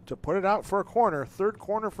paw to put it out for a corner. Third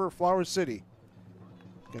corner for Flower City.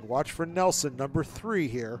 Again, watch for Nelson, number 3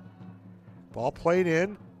 here. Ball played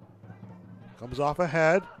in. Comes off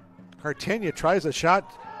ahead. Cartagena tries a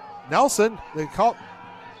shot. Nelson, they call.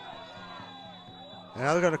 And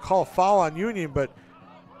now they're going to call a foul on Union, but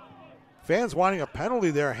fans wanting a penalty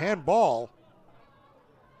there, handball.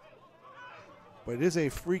 But it is a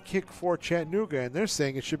free kick for Chattanooga, and they're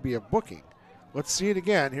saying it should be a booking. Let's see it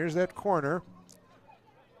again. Here's that corner.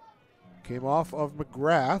 Came off of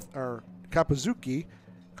McGrath, or Kapazuki.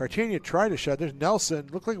 Cartagena tried to shot. There's Nelson.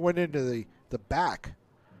 Looked like it went into the back,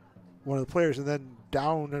 one of the players, and then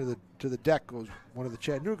down to the deck goes one of the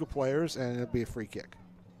Chattanooga players, and it'll be a free kick.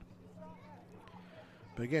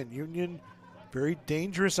 But again, Union very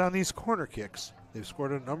dangerous on these corner kicks. They've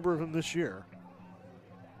scored a number of them this year.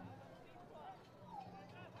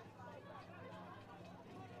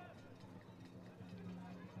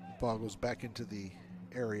 Ball goes back into the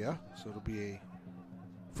area, so it'll be a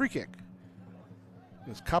free kick. It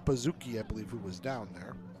was Kapazuki, I believe, who was down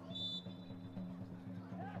there.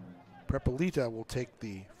 Prepolita will take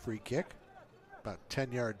the free kick, about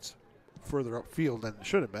 10 yards further upfield than it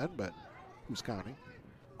should have been, but who's counting?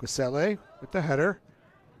 Quisele with the header.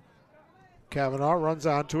 Kavanaugh runs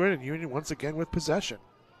onto it, and Union once again with possession.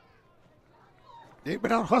 They've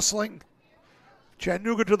been out hustling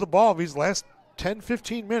Chattanooga to the ball these last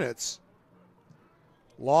 10-15 minutes.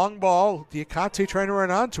 Long ball. Diacate trying to run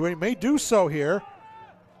onto it. He may do so here.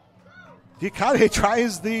 Diacate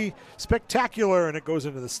tries the spectacular, and it goes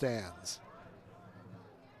into the stands.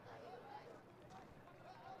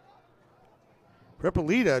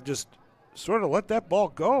 Prepolita just sort of let that ball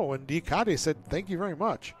go, and Diacate said, thank you very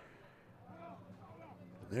much.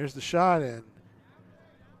 And there's the shot, and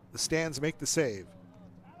the stands make the save.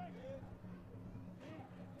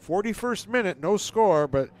 41st minute, no score,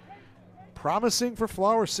 but promising for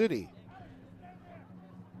Flower City.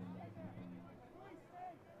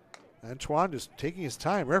 Antoine just taking his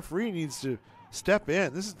time. Referee needs to step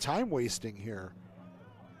in. This is time wasting here.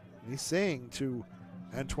 And he's saying to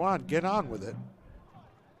Antoine, get on with it.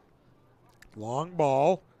 Long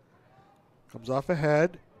ball. Comes off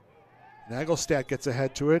ahead. Nagelstadt gets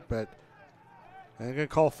ahead to it, but they're going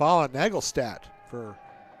to call foul on Nagelstadt for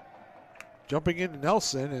jumping into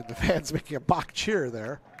Nelson, and the fans making a mock cheer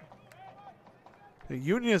there. The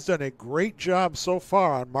Union has done a great job so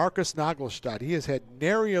far on Marcus Nagelstadt. He has had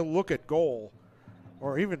nary a look at goal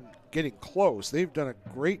or even getting close. They've done a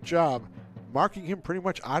great job marking him pretty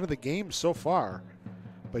much out of the game so far.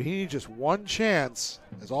 But he needs just one chance,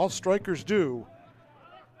 as all strikers do.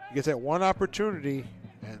 He gets that one opportunity,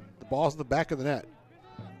 and the ball's in the back of the net.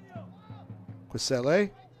 Quisele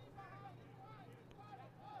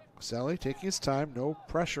taking his time, no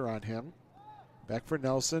pressure on him. Back for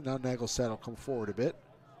Nelson. Now Nagelstadt will come forward a bit.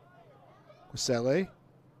 Quisele.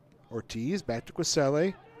 Ortiz back to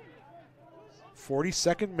Quisele.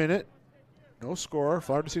 42nd minute. No score.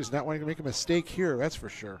 Flower City is not wanting to make a mistake here, that's for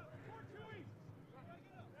sure.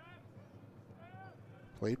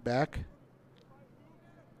 Played back.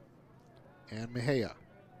 And Mejia.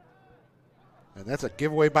 And that's a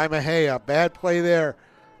giveaway by Mejia. Bad play there.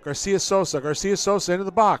 Garcia Sosa into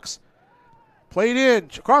the box. Played in,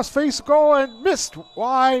 cross face goal, and missed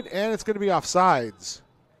wide, and it's going to be offsides.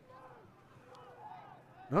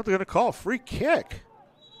 No, they're going to call a free kick.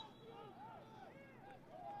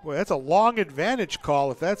 Boy, that's a long advantage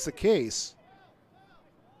call if that's the case.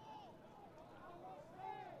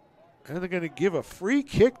 And they're going to give a free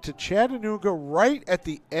kick to Chattanooga right at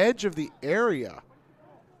the edge of the area.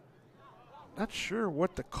 Not sure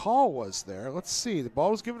what the call was there. Let's see. The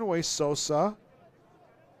ball was given away, Sosa.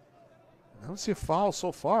 I don't see a foul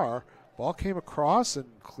so far. Ball came across and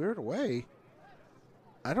cleared away.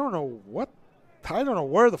 I don't know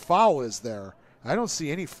where the foul is there. I don't see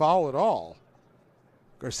any foul at all.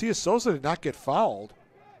 Garcia Sosa did not get fouled.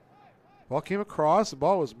 Ball came across. The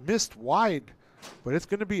ball was missed wide, but it's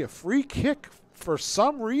going to be a free kick for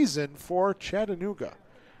some reason for Chattanooga.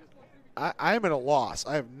 I am at a loss.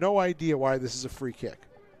 I have no idea why this is a free kick.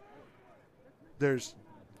 There's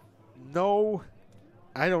no,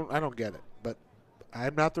 I don't get it. But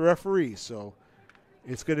I'm not the referee, so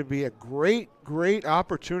it's going to be a great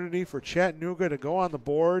opportunity for Chattanooga to go on the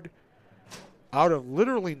board out of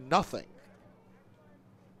literally nothing.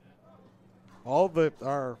 All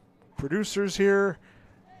our producers here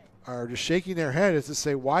are just shaking their head as to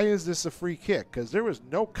say, why is this a free kick? Because there was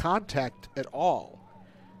no contact at all.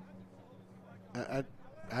 I'm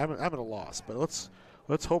at a loss, but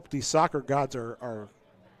let's hope the soccer gods are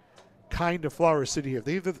kind to Flower City here.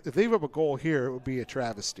 If they have a goal here, it would be a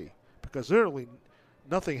travesty because literally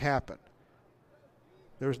nothing happened.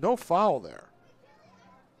 There was no foul there.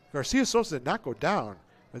 Garcia Sosa did not go down.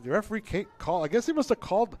 But the referee can't call. I guess he must have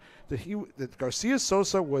called that Garcia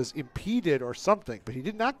Sosa was impeded or something, but he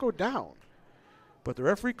did not go down. But the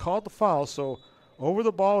referee called the foul, so over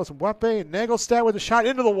the ball is Mwepe and Nagelstadt with a shot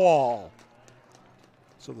into the wall.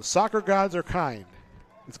 So the soccer gods are kind.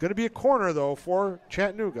 It's going to be a corner, though, for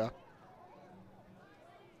Chattanooga.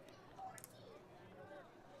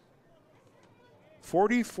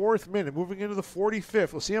 44th minute, moving into the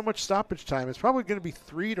 45th. We'll see how much stoppage time. It's probably going to be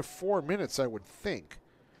 3 to 4 minutes, I would think.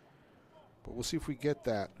 But we'll see if we get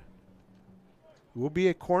that. It will be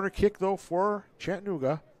a corner kick, though, for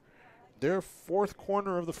Chattanooga. Their fourth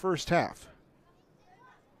corner of the first half.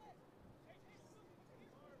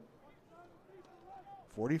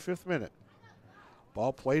 '45th minute.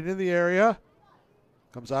 Ball played in the area.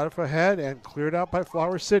 Comes out of ahead and cleared out by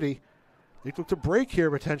Flower City. They look to break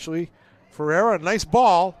here potentially. Ferreira, nice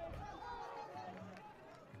ball.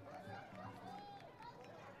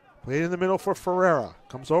 Played in the middle for Ferreira.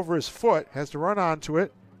 Comes over his foot, has to run onto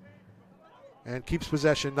it, and keeps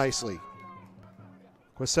possession nicely.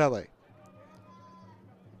 Quisele.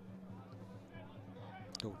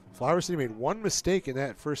 Flower City made one mistake in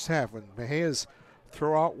that first half when Mejia's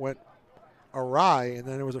throw out went awry, and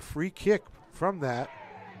then there was a free kick from that.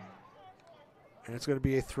 And it's going to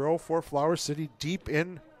be a throw for Flower City deep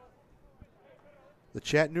in the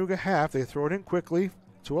Chattanooga half. They throw it in quickly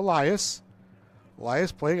to Elias.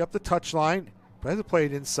 Elias playing up the touchline. Tries to play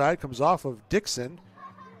it inside. Comes off of Dixon.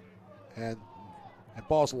 And that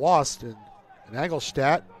ball's lost. And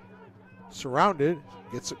Nagelstadt surrounded.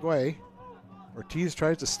 Gets it away. Ortiz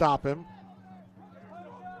tries to stop him.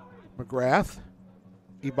 McGrath.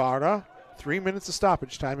 Ibarra. 3 minutes of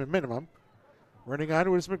stoppage time at minimum. Running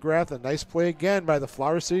onto his McGrath. A nice play again by the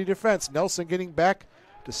Flower City defense. Nelson getting back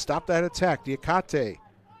to stop that attack. Diacate.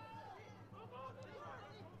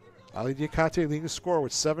 Ali Diacate leading the score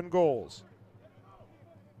with 7 goals.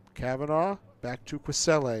 Kavanaugh back to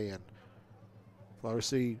Quisele, and Flower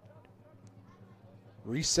City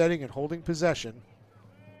resetting and holding possession.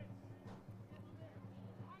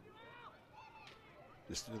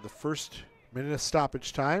 Just into the first minute of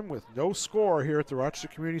stoppage time with no score here at the Rochester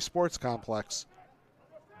Community Sports Complex.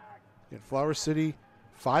 In Flower City,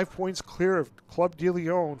 5 points clear of Club de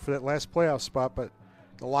Leon for that last playoff spot, but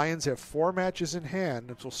the Lions have 4 matches in hand,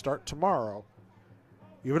 which will start tomorrow.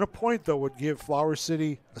 Even a point, though, would give Flower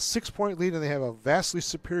City a 6-point lead, and they have a vastly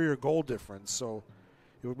superior goal difference. So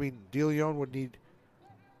it would mean de Leon would need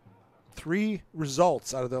 3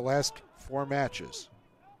 results out of their last 4 matches.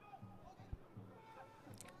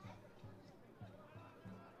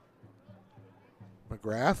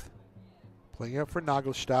 McGrath playing up for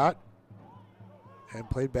Nagelstadt and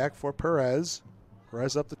played back for Perez.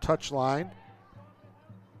 Perez up the touchline.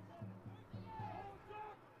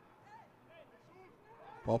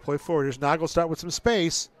 Ball play forward. Here's Nagelstadt with some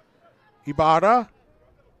space. Ibarra.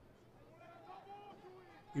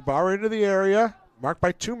 Ibarra into the area. Marked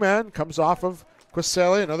by 2 men. Comes off of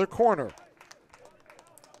Quisele. Another corner.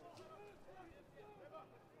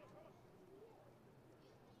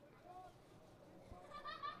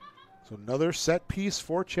 So another set piece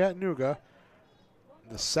for Chattanooga.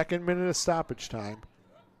 In the 2nd minute of stoppage time.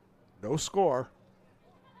 No score.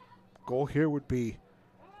 Goal here would be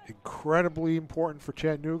incredibly important for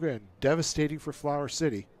Chattanooga and devastating for Flower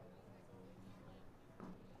City.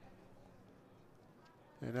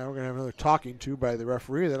 And now we're going to have another talking to by the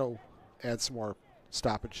referee. That'll add some more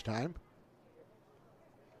stoppage time.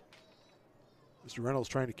 Mr. Reynolds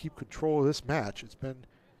trying to keep control of this match. It's been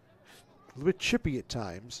a little bit chippy at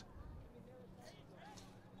times.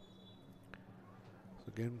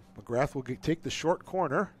 So again, McGrath will take the short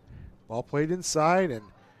corner. Ball played inside and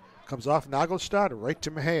comes off Nagelstadt right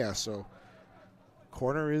to Mejia. So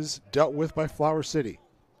corner is dealt with by Flower City.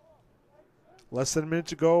 Less than a minute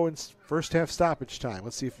to go in first half stoppage time.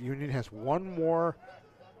 Let's see if Union has one more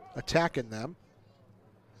attack in them.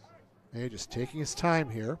 Mejia just taking his time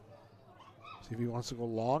here. See if he wants to go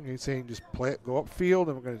long. He's saying just play it, go upfield,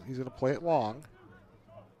 and he's going to play it long.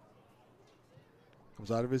 Comes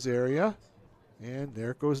out of his area, and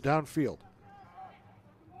there it goes downfield.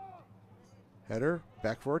 Header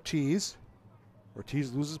back for Ortiz.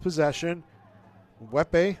 Ortiz loses possession.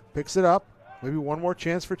 Wepe picks it up. Maybe one more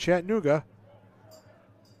chance for Chattanooga.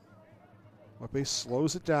 Wepe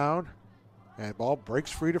slows it down, and ball breaks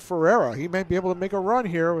free to Ferreira. He may be able to make a run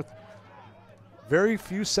here with very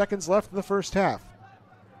few seconds left in the first half.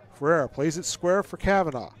 Ferreira plays it square for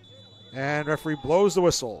Kavanaugh, and referee blows the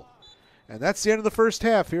whistle. And that's the end of the first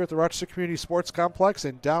half here at the Rochester Community Sports Complex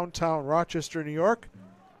in downtown Rochester, New York.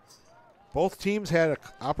 Both teams had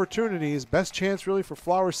opportunities. Best chance really for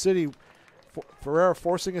Flower City. Ferreira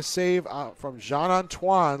forcing a save from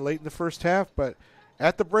Jean-Antoine late in the first half, but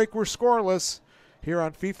at the break we're scoreless. Here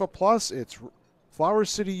on FIFA Plus, it's Flower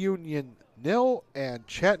City Union 0 and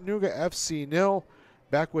Chattanooga FC 0.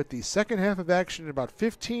 Back with the second half of action in about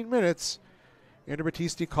 15 minutes. Andrew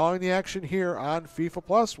Battisti calling the action here on FIFA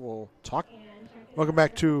Plus. We'll talk. Welcome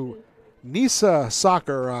back to NISA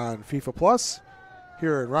Soccer on FIFA Plus.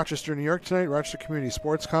 here in Rochester, New York tonight, Rochester Community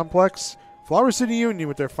Sports Complex. Flower City Union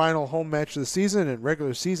with their final home match of the season and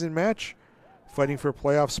regular season match, fighting for a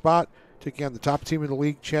playoff spot, taking on the top team in the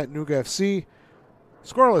league, Chattanooga FC.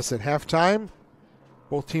 Scoreless at halftime.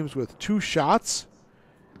 Both teams with 2 shots.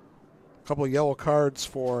 A couple of yellow cards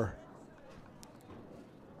for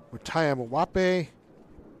Mataya Mwape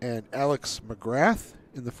and Alex McGrath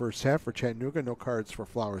in the first half for Chattanooga. No cards for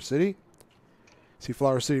Flower City. See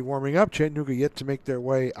Flower City warming up. Chattanooga yet to make their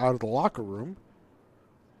way out of the locker room.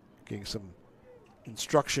 Getting some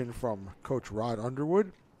instruction from Coach Rod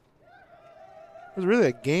Underwood. It was really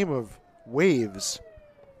a game of waves.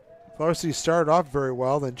 Flower City started off very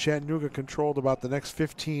well, then Chattanooga controlled about the next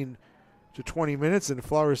 15 to 20 minutes, and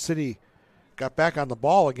Flower City got back on the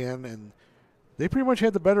ball again, and they pretty much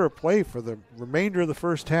had the better of play for the remainder of the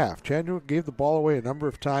first half. Chattanooga gave the ball away a number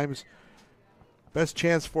of times. Best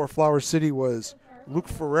chance for Flower City was Luke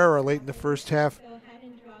Ferreira late in the first half.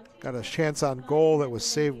 Got a chance on goal that was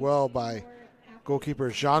saved well by goalkeeper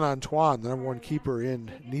Jean-Antoine, the number 1 keeper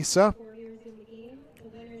in Nisa.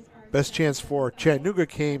 Best chance for Chattanooga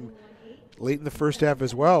came late in the first half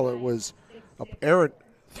as well. It was an errant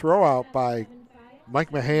throw out by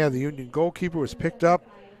Mike Mejia, the Union goalkeeper, was picked up.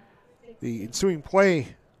 The ensuing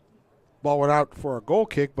play, ball went out for a goal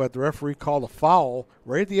kick, but the referee called a foul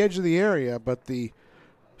right at the edge of the area, but the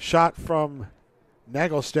shot from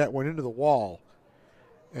Nagelstedt went into the wall,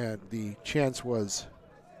 and the chance was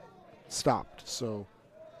stopped. So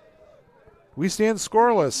we stand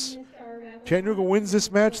scoreless. Chattanooga wins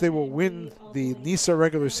this match. They will win the NISA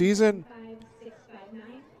regular season.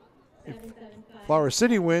 If Flower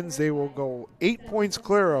City wins, they will go 8 points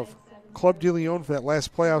clear of Club De Leon for that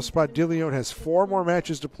last playoff spot. De Leon has 4 more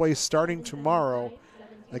matches to play starting tomorrow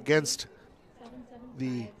against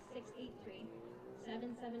the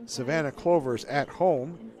Savannah Clovers at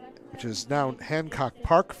home, which is now Hancock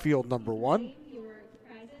Park Field number 1.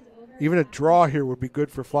 Even a draw here would be good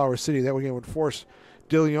for Flower City. That would force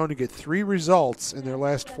De Leon to get 3 results in their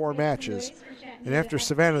last 4 matches. And after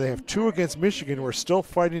Savannah, they have 2 against Michigan, who are still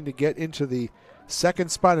fighting to get into the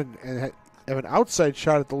second spot and have an outside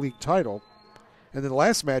shot at the league title. And then the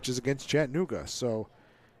last match is against Chattanooga. So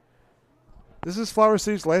this is Flower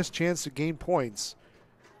City's last chance to gain points.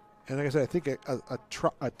 And like I said, I think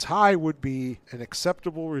a tie would be an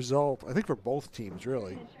acceptable result, I think, for both teams,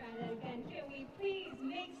 really.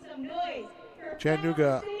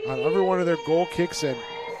 Chattanooga, on every one of their goal kicks and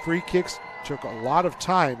free kicks, took a lot of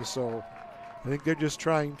time. So I think they're just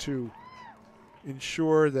trying to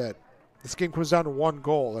ensure that this game comes down to 1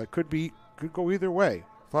 goal. That could go either way.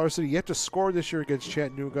 Flower City yet to score this year against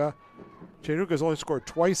Chattanooga. Chattanooga has only scored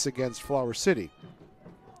twice against Flower City.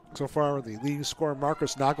 So far, the leading scorer,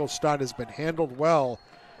 Marcus Nagelstad, has been handled well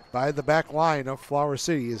by the back line of Flower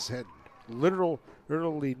City. He's had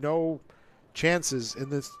literally no chances in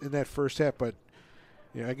that first half, but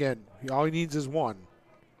again, all he needs is 1.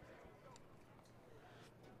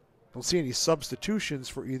 Don't see any substitutions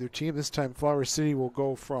for either team. This time, Flower City will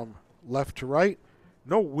go from left to right.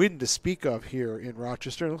 No wind to speak of here in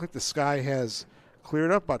Rochester. It looks like the sky has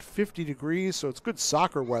cleared up about 50 degrees, so it's good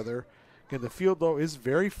soccer weather. Again, the field, though, is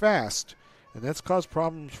very fast, and that's caused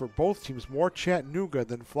problems for both teams, more Chattanooga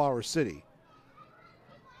than Flower City.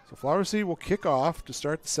 So Flower City will kick off to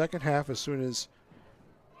start the second half as soon as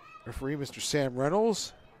referee Mr. Sam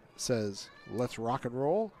Reynolds says, "Let's rock and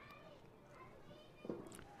roll."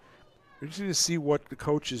 Interesting to see what the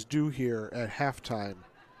coaches do here at halftime.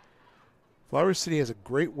 Flower City has a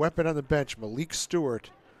great weapon on the bench, Malik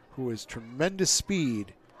Stewart, who has tremendous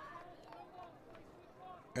speed.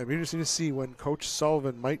 It'll be interesting to see when Coach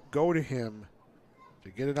Sullivan might go to him to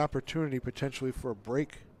get an opportunity potentially for a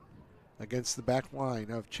break against the back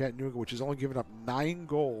line of Chattanooga, which has only given up 9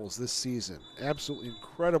 goals this season. Absolutely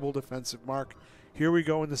incredible defensive mark. Here we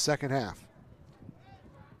go in the second half.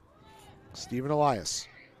 Stephen Elias.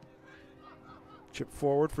 Chip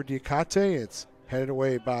forward for Diacate. It's headed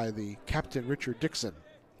away by the captain, Richard Dixon.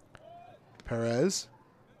 Perez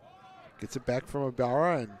gets it back from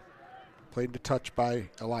Ibarra and played into touch by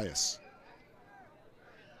Elias.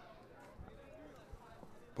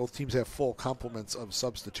 Both teams have full complements of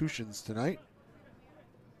substitutions tonight.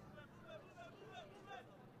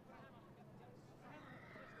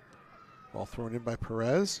 Ball thrown in by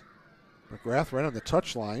Perez. McGrath right on the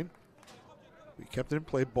touchline. We kept it in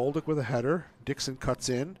play. Bolduc with a header. Dixon cuts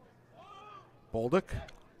in. Bolduc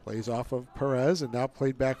plays off of Perez and now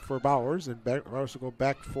played back for Bowers. And Bowers will go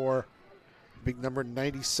back for big number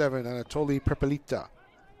 97, Anatoly Perpelita.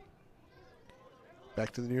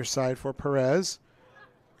 Back to the near side for Perez.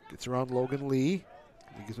 Gets around Logan Lee.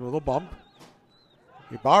 He gives him a little bump.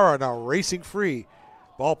 Ibarra now racing free.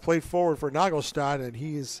 Ball played forward for Nagelstad, and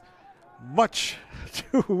he's much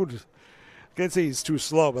too, I can't say he's too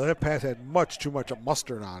slow, but that pass had much too much of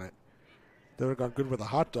mustard on it. That would have gone good with a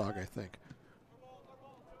hot dog, I think.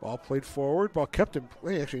 Ball played forward. Ball kept in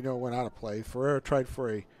play. Actually, no, it went out of play. Ferreira tried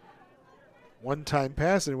for a one-time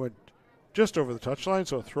pass, and it went just over the touchline,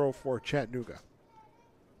 so a throw for Chattanooga.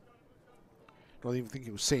 I don't even think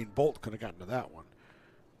Usain Bolt could have gotten to that one.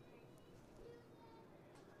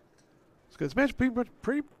 This match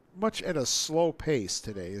pretty much at a slow pace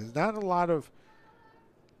today. There's not a lot of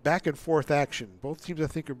back and forth action. Both teams, I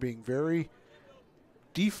think, are being very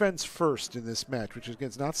defense first in this match, which is, again,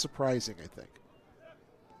 not surprising, I think.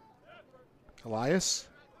 Elias,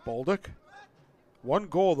 Bolduc. One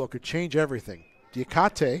goal, though, could change everything.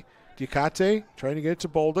 Diacate trying to get it to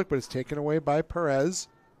Bolduc, but it's taken away by Perez.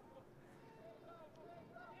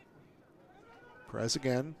 Perez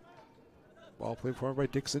again. Ball played forward by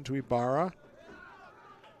Dixon to Ibarra.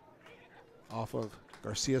 Off of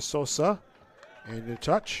Garcia Sosa. And a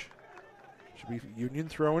touch. Should be Union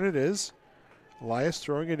throwing it is. Elias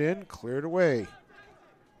throwing it in. Cleared away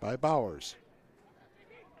by Bowers.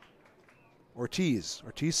 Ortiz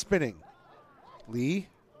spinning. Lee.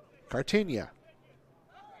 Cartagena.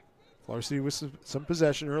 Flower City with some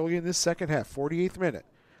possession early in this second half. 48th minute.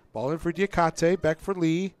 Ball in for Diacate. Back for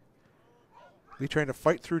Lee. Lee trying to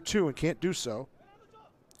fight through two and can't do so.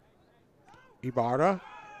 Ibarra.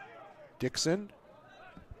 Dixon.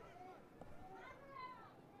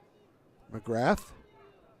 McGrath.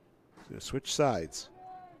 Going to switch sides.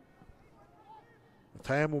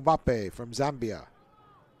 Mataya Mbappe from Zambia.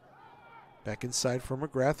 Back inside for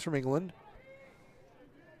McGrath from England.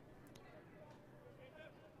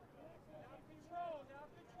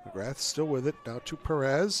 McGrath still with it. Now to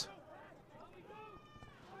Perez.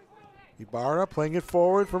 Ibarra playing it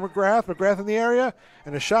forward for McGrath. McGrath in the area.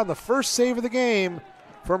 And a shot on the first save of the game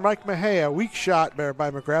for Mike Mejia. Weak shot there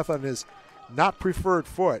by McGrath on his not preferred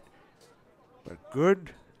foot. But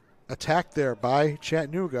good attack there by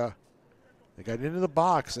Chattanooga. They got into the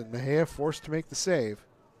box and Mejia forced to make the save.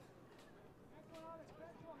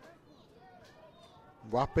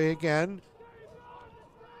 Mbappe again.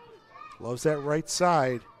 Loves that right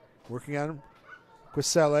side. Working on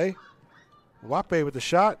Quisele. Mbappe with the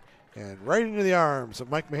shot. And right into the arms of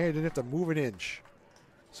Mike Mejia. Didn't have to move an inch.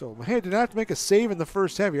 So Mejia did not have to make a save in the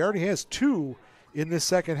first half. He already has two in this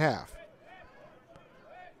second half.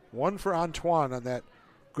 One for Antoine on that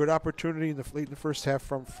good opportunity in the first half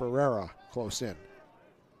from Ferreira close in.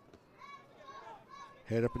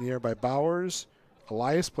 Head up in the air by Bowers.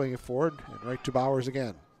 Elias playing it forward and right to Bowers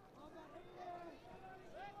again.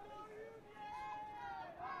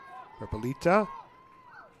 Repelita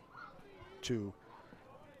to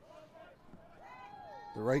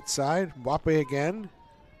the right side. Mbappe again.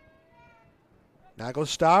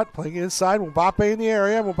 Nagelstad playing it inside. Mbappe in the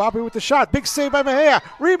area. Mbappe with the shot. Big save by Mejia.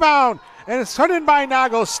 Rebound. And it's cut in by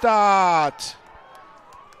Nagelstad.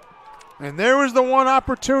 And there was the one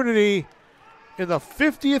opportunity in the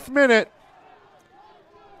 50th minute.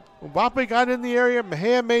 Mbappe got in the area.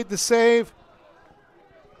 Mejia made the save.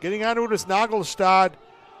 Getting onto it is Nagelstad.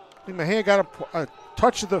 I think Mejia got a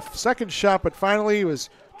touch of the second shot, but finally he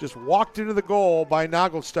was just walked into the goal by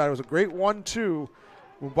Nagelstad. It was a great 1-2.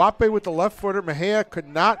 Mbappe with the left footer. Mejia could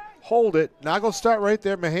not hold it. Nagelstad right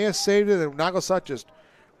there. Mejia saved it, and Nagelstad just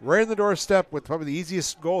right in the doorstep with probably the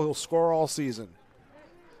easiest goal he'll score all season.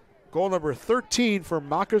 Goal number 13 for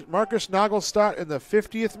Marcus Nagelstad in the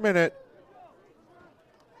 50th minute.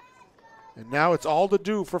 And now it's all to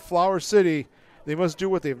do for Flower City. They must do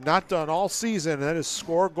what they've not done all season, and that is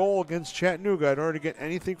score a goal against Chattanooga in order to get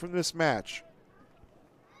anything from this match.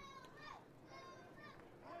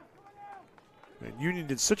 And Union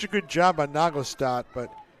did such a good job on Nagelstad,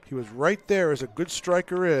 but he was right there as a good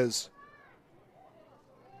striker is.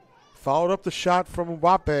 Followed up the shot from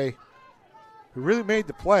Mbappe, who really made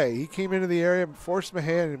the play. He came into the area and forced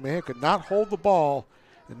Mejia, and Mejia could not hold the ball.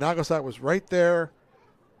 And Nagelstad was right there.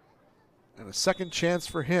 And a second chance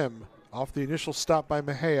for him off the initial stop by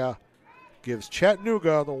Mejia gives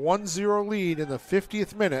Chattanooga the 1-0 lead in the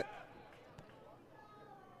 50th minute.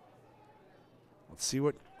 Let's see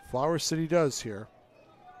what Flower City does here.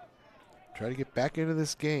 Try to get back into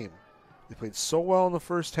this game. They played so well in the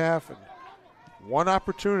first half, and one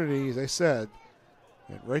opportunity, as I said,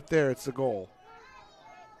 and right there it's the goal.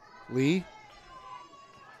 Lee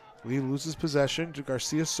loses possession to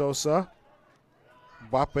Garcia Sosa.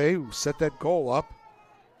 Mbappe, who set that goal up,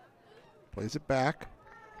 plays it back.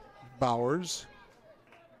 Bowers.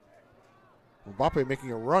 Mbappe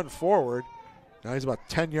making a run forward. Now he's about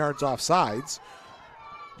 10 yards off sides.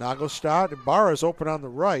 Nagelstad. Ibarra is open on the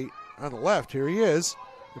right. on the left. Here he is.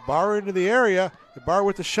 Ibarra into the area. Ibarra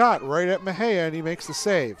with the shot right at Mejia, and he makes the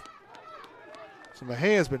save. So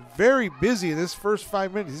Mejia has been very busy in this first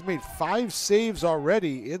 5 minutes. He's made 5 saves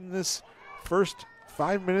already in this first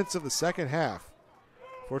 5 minutes of the second half.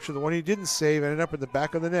 Fortunately, the one he didn't save ended up in the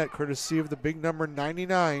back of the net, courtesy of the big number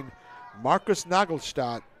 99, Marcus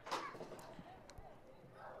Nagelstadt.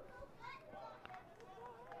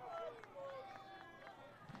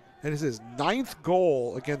 And it's his 9th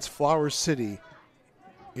goal against Flower City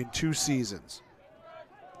in 2 seasons.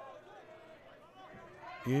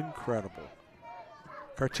 Incredible.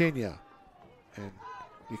 Cartagena. And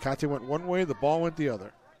Icate went one way, the ball went the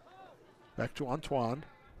other. Back to Antoine.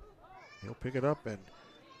 He'll pick it up and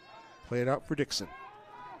play it out for Dixon.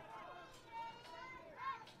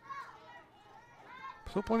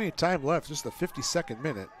 Still plenty of time left, just the 52nd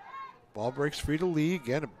minute. Ball breaks free to Lee.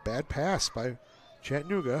 Again, a bad pass by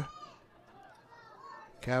Chattanooga.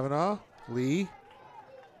 Kavanaugh, Lee.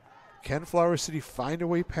 Can Flower City find a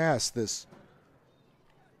way past this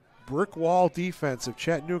brick wall defense of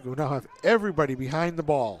Chattanooga, who now have everybody behind the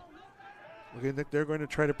ball? Looking like they're going to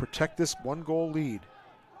try to protect this 1-goal lead.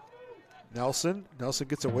 Nelson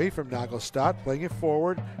gets away from Nagelstadt, playing it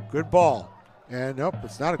forward. Good ball. And nope,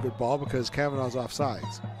 it's not a good ball because Kavanaugh's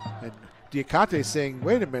offsides. And Diacate saying,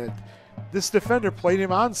 wait a minute, this defender played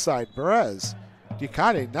him onside, Perez.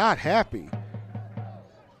 Diacate not happy.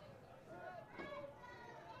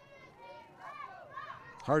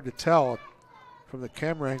 Hard to tell from the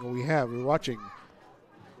camera angle we have. We're watching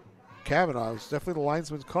Kavanaugh. It's definitely the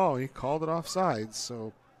linesman's call. He called it offsides.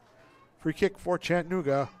 So free kick for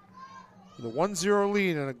Chattanooga with a 1-0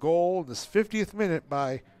 lead and a goal in this 50th minute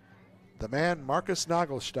by the man Marcus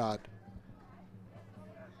Nagelstadt.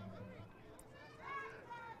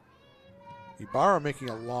 Ibarra making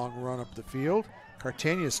a long run up the field.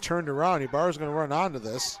 Cartagena turned around. Ibarra's going to run onto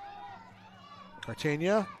this.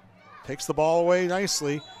 Cartagena takes the ball away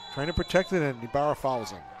nicely, trying to protect it, and Ibarra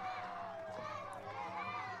fouls him.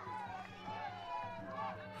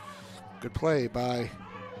 Good play by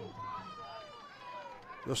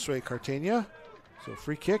Josue Cartagena. So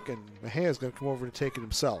free kick, and Mejia is going to come over to take it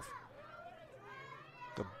himself.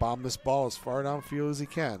 To bomb this ball as far downfield as he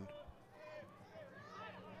can.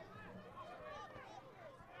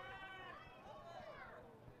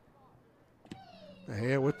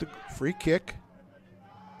 Mejia with the free kick.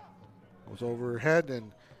 Goes overhead,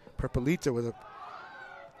 and Perpelita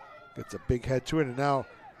gets a big head to it, and now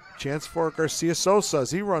chance for Garcia Sosa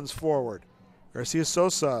as he runs forward. Garcia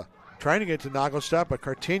Sosa trying to get to Nagelstadt, but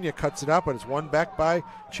Cartagena cuts it up, but it's won back by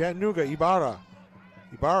Chattanooga.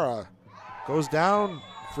 Ibarra goes down,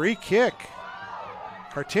 free kick.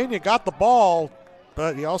 Cartagena got the ball,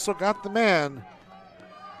 but he also got the man.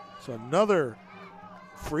 So another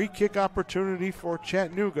free kick opportunity for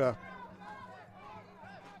Chattanooga.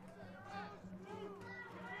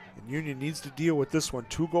 And Union needs to deal with this one.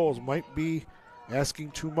 2 goals might be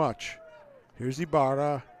asking too much. Here's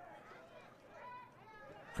Ibarra.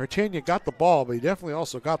 Cartagena got the ball, but he definitely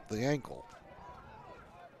also got the ankle.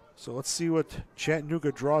 So let's see what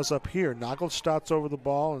Chattanooga draws up here. Nagelstadt's over the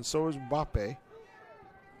ball, and so is Mbappe.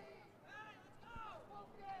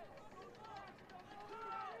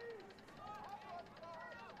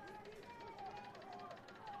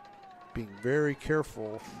 Being very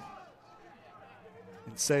careful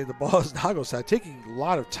in saying the ball is Nagelstadt. Taking a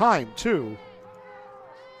lot of time, too.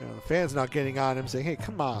 You know, the fans not getting on him, saying, hey,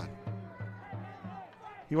 come on.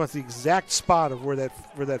 He wants the exact spot of where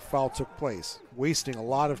that foul took place, wasting a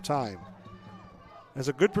lot of time. As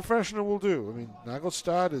a good professional will do. I mean,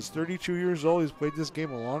 Nagelstad is 32 years old. He's played this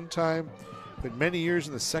game a long time. Played many years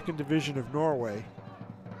in the 2nd division of Norway.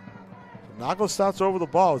 So Nagelstad's over the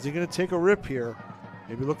ball. Is he going to take a rip here?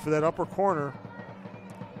 Maybe look for that upper corner.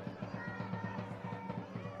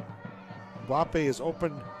 Mbappe is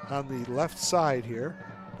open on the left side here.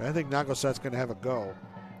 But I think Nagelstad's going to have a go.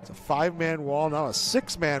 It's a 5-man wall, now a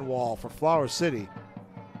 6-man wall for Flower City.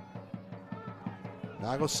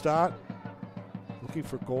 Nagelstadt looking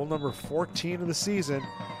for goal number 14 of the season.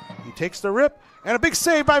 He takes the rip, and a big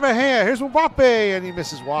save by Mejia. Here's Mbappe, and he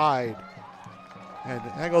misses wide. And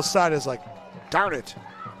Nagelstadt is like, darn it.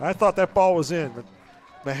 I thought that ball was in, but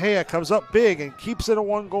Mejia comes up big and keeps it a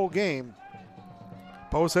 1-goal game.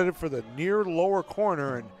 Post headed for the near lower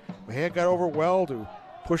corner, and Mejia got over well to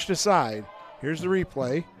push it aside. Here's the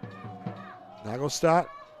replay. Nagelstadt,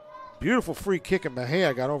 beautiful free kick, and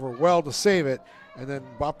Mejia got over well to save it, and then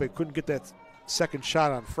Mbappe couldn't get that second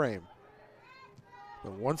shot on frame.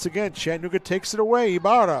 But once again, Chattanooga takes it away.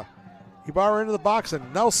 Ibarra into the box,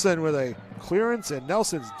 and Nelson with a clearance, and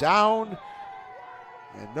Nelson's down,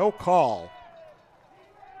 and no call.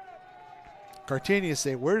 Cartania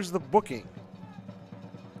say, where's the booking?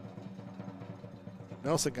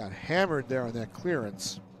 Nelson got hammered there on that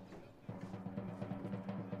clearance.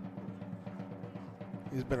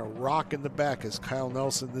 He's been a rock in the back as Kyle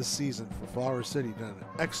Nelson this season for Flower City. Done an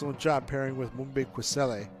excellent job pairing with Mumbe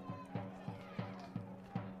Quisele.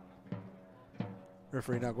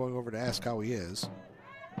 Referee now going over to ask how he is.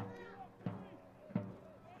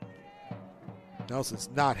 Nelson's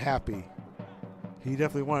not happy. He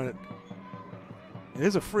definitely wanted it. It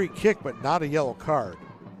is a free kick, but not a yellow card.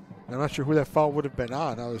 I'm not sure who that foul would have been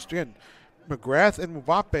on. Now, again, McGrath and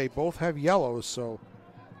Mbappe both have yellows, so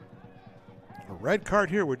a red card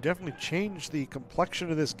here would definitely change the complexion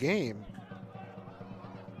of this game.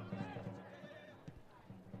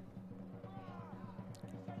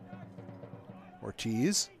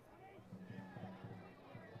 Ortiz.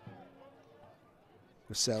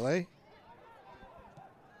 Quisele.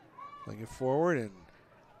 Playing it forward, and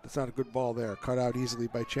that's not a good ball there. Cut out easily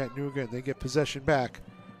by Chattanooga, and they get possession back.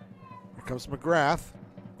 Here comes McGrath.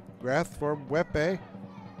 McGrath for Mwepe.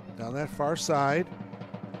 Down that far side.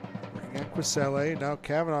 Working on Quisele. Now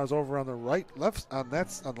Kavanaugh's over on the right, left,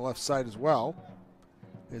 that's on the left side as well,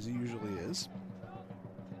 as he usually is.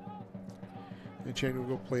 And Chattanooga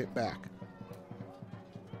will play it back.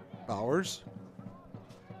 Bowers.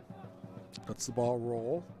 Lets the ball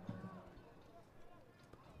roll.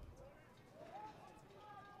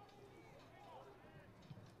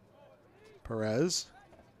 Perez.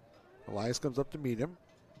 Elias comes up to meet him.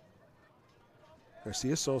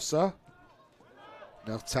 Garcia Sosa.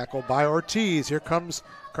 Now tackled by Ortiz. Here comes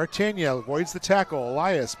Cartania. Avoids the tackle.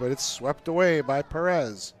 Elias, but it's swept away by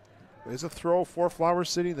Perez. There's a throw for Flower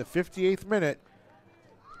City in the 58th minute.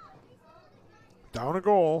 Down a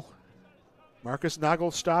goal. Marcus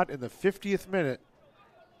Nagelstadt in the 50th minute.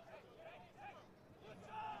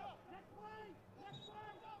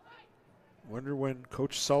 Wonder when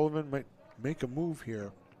Coach Sullivan might make a move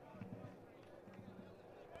here.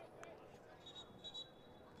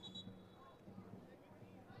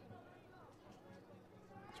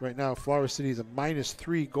 So right now, Flower City is a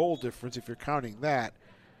 -3 goal difference if you're counting that.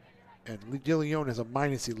 And De Leon has a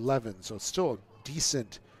 -11, so it's still a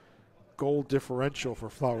decent goal differential for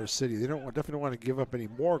Flower City. They definitely don't want to give up any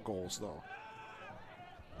more goals, though.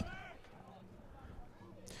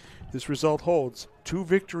 This result holds. 2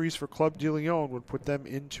 victories for Club De Leon would put them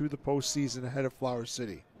into the postseason ahead of Flower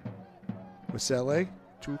City. Quisele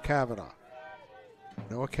to Kavanaugh.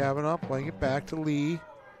 Noah Kavanaugh playing it back to Lee.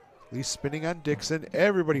 Lee spinning on Dixon.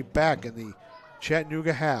 Everybody back in the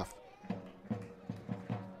Chattanooga half.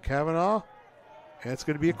 Kavanaugh, and it's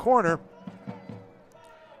going to be a corner.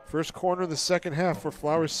 First corner of the second half for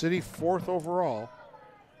Flower City, 4th overall.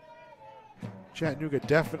 Chattanooga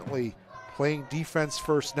definitely playing defense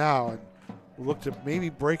first now and will look to maybe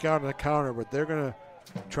break out on a counter, but they're going to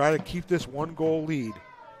try to keep this 1-goal lead.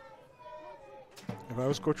 If I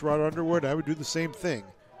was Coach Rod Underwood, I would do the same thing.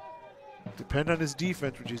 Depend on his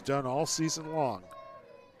defense, which he's done all season long.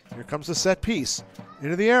 Here comes the set piece.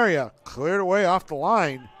 Into the area. Cleared away off the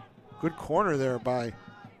line. Good corner there by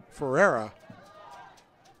Ferreira.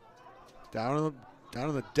 Down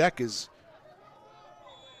on the deck is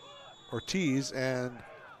Ortiz, and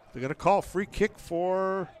they're going to call a free kick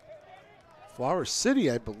for Flower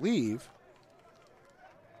City, I believe.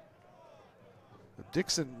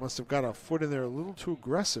 Dixon must have got a foot in there a little too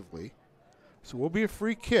aggressively. So it will be a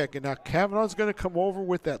free kick, and now Kavanaugh's going to come over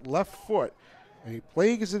with that left foot, and he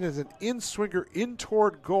plays it as an in-swinger in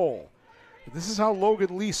toward goal. And this is how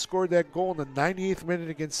Logan Lee scored that goal in the 98th minute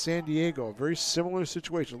against San Diego. A very similar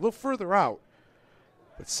situation, a little further out,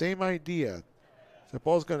 but same idea. That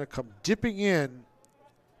ball's going to come dipping in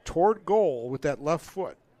toward goal with that left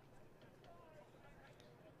foot.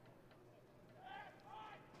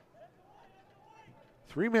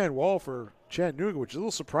 Three-man wall for Chattanooga, which is a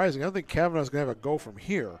little surprising. I don't think Kavanaugh's going to have a go from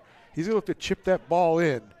here. He's going to look to chip that ball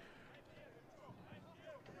in.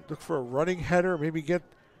 Look for a running header, maybe get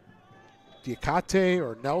Diacate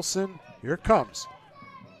or Nelson. Here it comes.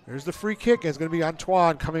 There's the free kick. It's going to be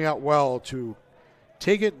Antoine coming out well to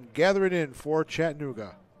take it and gather it in for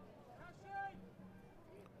Chattanooga.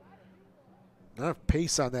 Not enough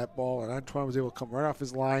pace on that ball, and Antoine was able to come right off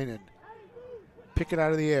his line and pick it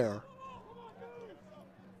out of the air.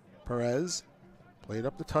 Perez played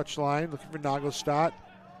up the touchline, looking for Nagelstadt.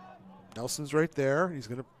 Nelson's right there. He's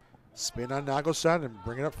going to spin on Nagelstadt and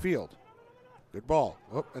bring it upfield. Good ball.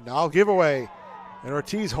 Oh, and now giveaway. And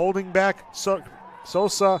Ortiz holding back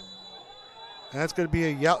Sosa. And that's going to be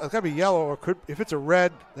a yellow. It's going to be yellow, or could, if it's a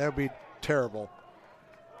red, that would be terrible.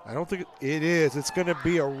 I don't think it is. It's going to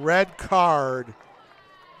be a red card.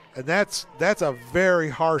 And that's a very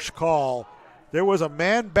harsh call. There was a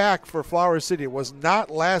man back for Flower City. It was not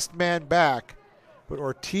last man back, but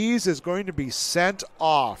Ortiz is going to be sent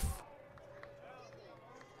off.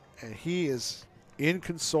 And he is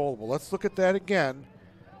inconsolable. Let's look at that again.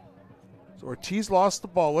 So Ortiz lost the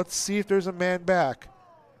ball. Let's see if there's a man back.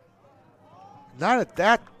 Not at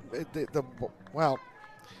that. Well,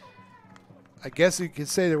 I guess you could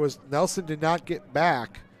say Nelson did not get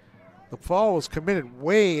back. The foul was committed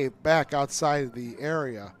way back outside of the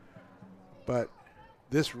area. But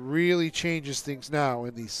this really changes things now.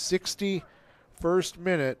 In the 61st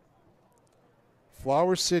minute,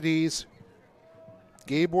 Flower City's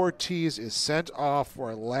Gabe Ortiz is sent off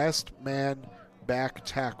for a last man back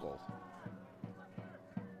tackle.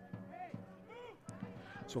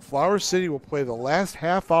 So Flower City will play the last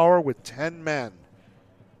half hour with 10 men.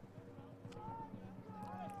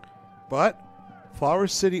 But Flower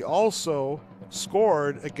City also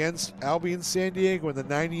scored against Albion San Diego in the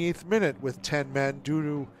 98th minute with 10 men due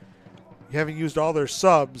to having used all their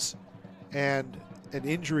subs and an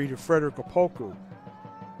injury to Frederick Opoku.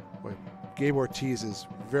 Boy, Gabe Ortiz is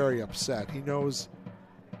very upset. He knows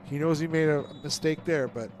he made a mistake there,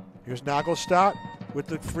 but here's Nagelstadt with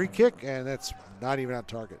the free kick, and that's not even on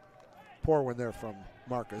target. Poor one there from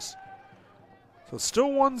Marcus. So still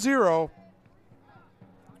 1-0.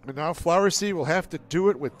 And now Flower City will have to do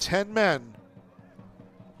it with 10 men.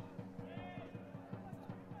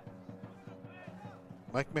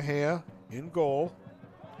 Mike Mejia in goal.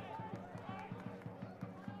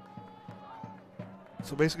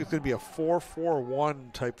 So basically it's going to be a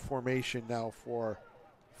 4-4-1 type formation now for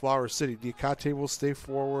Flower City. Diacate will stay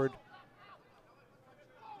forward.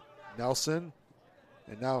 Nelson.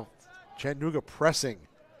 And now Chattanooga pressing.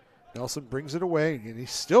 Nelson brings it away, and he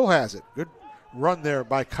still has it. Good run there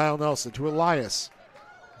by Kyle Nelson to Elias.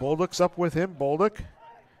 Bolduc's up with him. Bolduc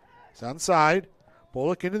is onside.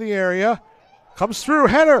 Bolduc into the area. Comes through,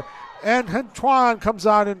 header, and Antoine comes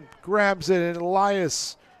out and grabs it, and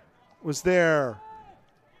Elias was there.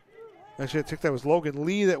 Actually, I think that was Logan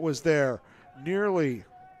Lee that was there. Nearly.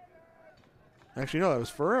 Actually, no, that was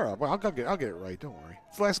Ferreira. Well, I'll get it right. Don't worry.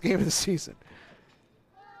 It's the last game of the season.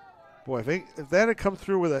 Boy, if that had come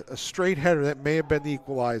through with a straight header, that may have been the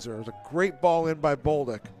equalizer. It was a great ball in by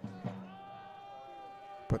Bolduc.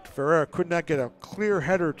 But Ferreira could not get a clear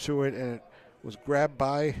header to it, and it was grabbed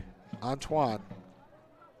by Antoine.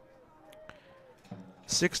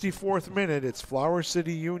 64th minute, it's Flower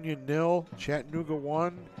City Union 0, Chattanooga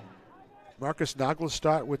 1. Marcus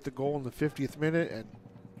Nagelstadt with the goal in the 50th minute, and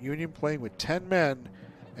Union playing with 10 men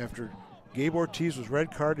after Gabe Ortiz was red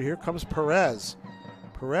carded. Here comes Perez.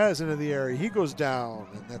 Perez into the area. He goes down,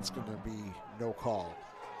 and that's going to be no call.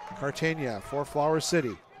 Cartagena for Flower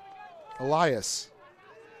City. Elias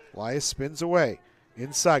spins away.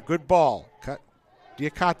 Inside, good ball.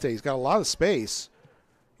 Diacate, he's got a lot of space.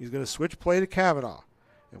 He's going to switch play to Kavanaugh.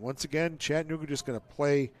 And once again, Chattanooga just going to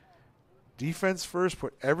play defense first,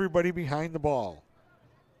 put everybody behind the ball.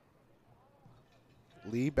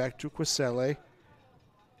 Lee back to Quisele.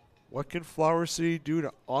 What can Flower City do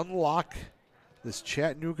to unlock this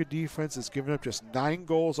Chattanooga defense that's given up just 9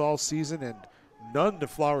 goals all season and none to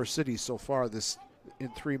Flower City so far this in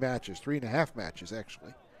 3 matches, 3.5 matches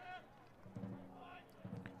actually.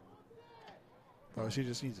 Flower City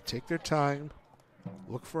just needs to take their time,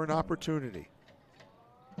 look for an opportunity.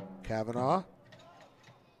 Kavanagh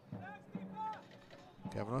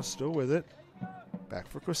still with it. Back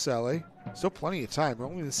for Quisele. Still plenty of time,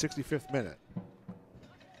 only the 65th minute.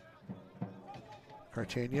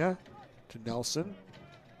 Cartagena to Nelson.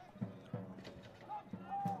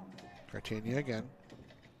 Cartagena again.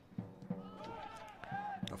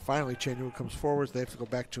 Now finally, Chattanooga comes forward. So they have to go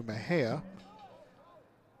back to Mejia.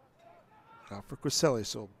 Now for Quisele.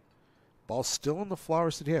 So ball still in the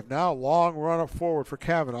Flower City half. Now long run up forward for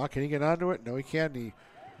Kavanaugh. Can he get onto it? No, he can't. He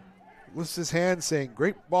lifts his hand saying,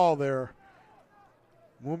 great ball there,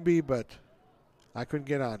 Mumbi, but I couldn't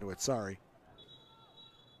get onto it. Sorry.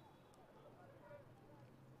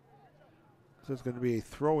 So it's going to be a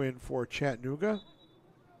throw-in for Chattanooga.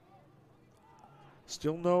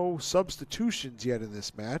 Still no substitutions yet in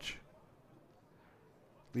this match.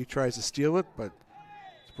 Lee tries to steal it, but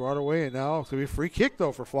it's brought away, and now it's going to be a free kick,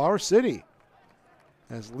 though, for Flower City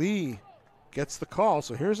as Lee gets the call.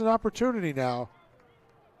 So here's an opportunity now.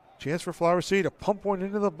 Chance for Flower City to pump one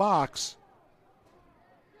into the box.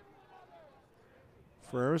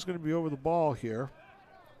 Ferreira's going to be over the ball here.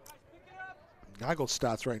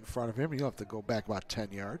 Nagelstadt's right in front of him. He'll have to go back about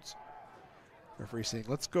 10 yards. Referee saying,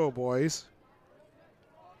 let's go, boys.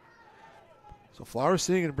 So Flower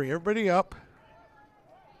City going to bring everybody up.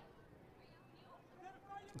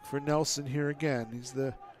 Look for Nelson here again. He's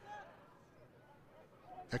the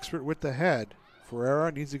expert with the head.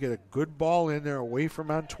 Ferreira needs to get a good ball in there away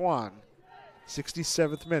from Antoine.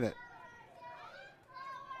 67th minute.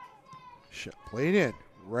 Played in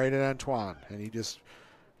right at Antoine, and he just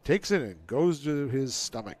takes it and goes to his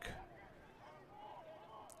stomach.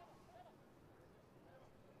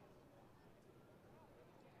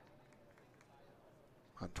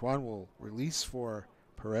 Antoine will release for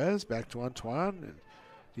Perez. Back to Antoine. And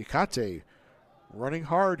Diacate running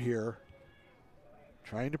hard here.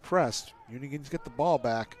 Trying to press. Unigans get the ball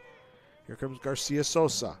back. Here comes Garcia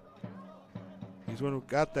Sosa. He's the one who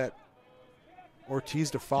got that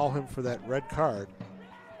Ortiz to foul him for that red card.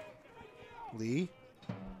 Lee.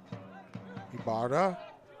 Ibarra.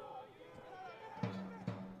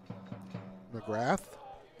 McGrath.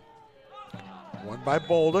 One by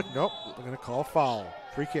Bolduc. Nope, they're going to call a foul.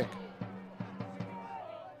 Free kick.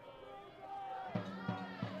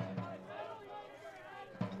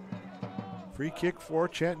 Free kick for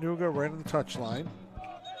Chattanooga right on the touchline.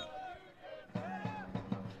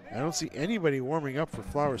 I don't see anybody warming up for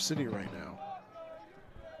Flower City right now.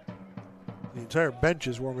 The entire bench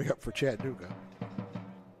is warming up for Chattanooga.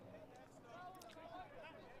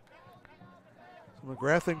 So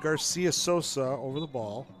McGrath and Garcia Sosa over the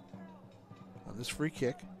ball on this free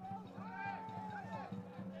kick.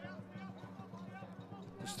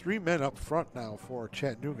 There's 3 men up front now for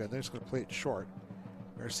Chattanooga. They're just going to play it short.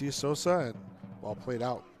 Garcia Sosa, and ball played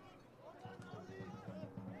out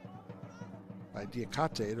by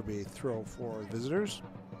Diacate. It'll be a throw for visitors.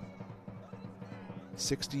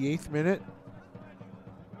 68th minute.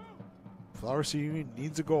 Flower City Union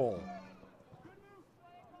needs a goal.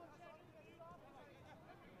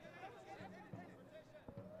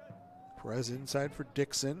 Perez inside for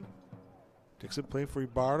Dixon. Dixon playing for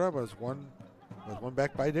Ibarra, but was one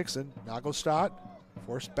back by Dixon. Nagelstadt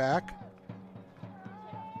forced back.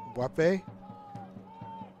 Mbappe.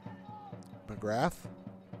 McGrath.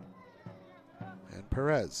 And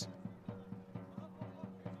Perez.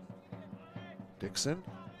 Dixon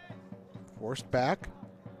forced back.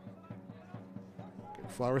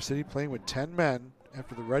 Flower City playing with 10 men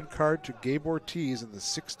after the red card to Gabe Ortiz in the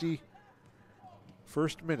 61st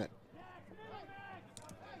minute.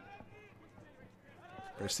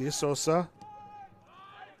 Garcia Sosa.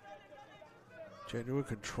 Chattanooga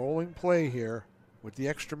controlling play here with the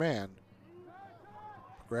extra man.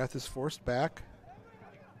 McGrath is forced back.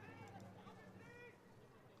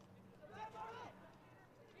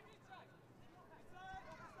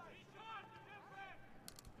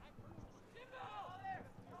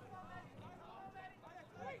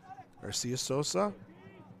 Garcia Sosa.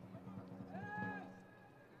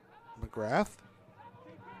 McGrath.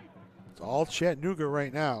 It's all Chattanooga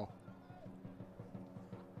right now.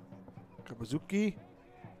 Kabazuki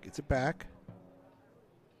gets it back.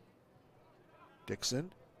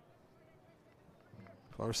 Dixon.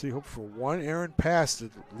 Flower City hope for one errant pass to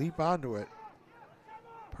leap onto it.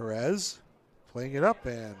 Perez playing it up,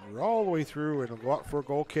 and we're all the way through and go out for a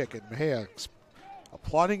goal kick. And Mejia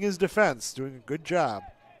applauding his defense, doing a good job.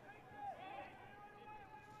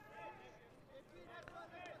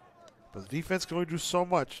 But the defense can only do so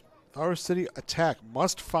much. Flower City attack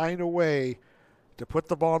must find a way to put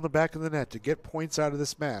the ball in the back of the net to get points out of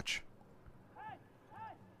this match.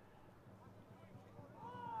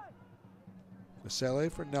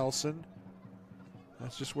 Masele for Nelson.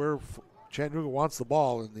 That's just where Chattanooga wants the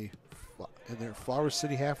ball in their Flower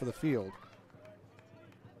City half of the field.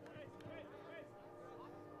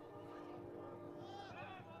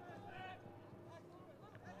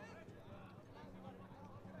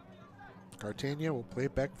 Cartagena will play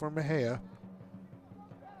it back for Mejia.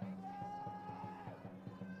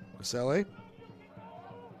 Masele.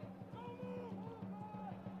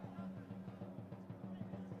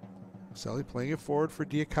 Masele playing it forward for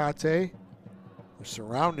Diacate. They're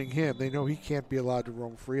surrounding him. They know he can't be allowed to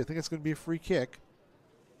roam free. I think it's going to be a free kick.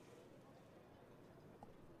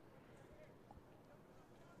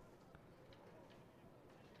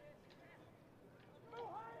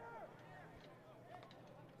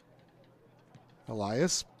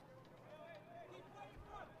 Elias.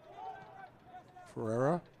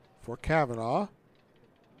 Ferreira for Kavanaugh.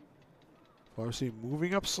 Flower City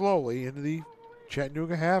moving up slowly into the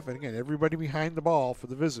Chattanooga half. And again, everybody behind the ball for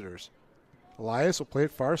the visitors. Elias will play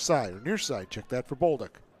it far side or near side. Check that for Bolduc.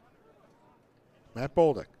 Matt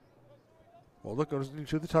Bolduc. Bolduc goes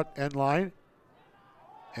into the end line.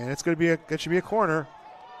 And it's going to be that should be a corner.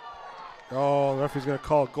 Oh, the referee's going to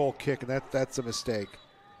call a goal kick, and that's a mistake.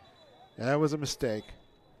 That was a mistake.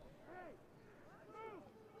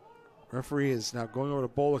 Referee is now going over to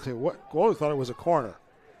Bolduc saying, what goal? Thought it was a corner.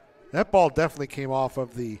 That ball definitely came off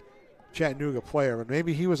of the Chattanooga player, but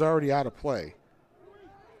maybe he was already out of play.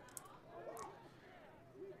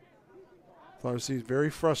 Flower City's very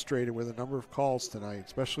frustrated with a number of calls tonight,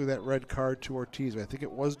 especially that red card to Ortiz. I think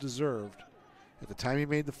it was deserved. At the time he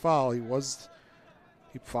made the foul, he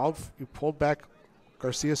pulled back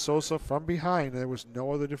Garcia Sosa from behind, and there was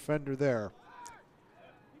no other defender there.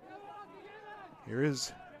 Here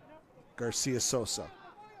is Garcia Sosa.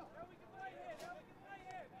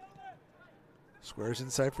 Squares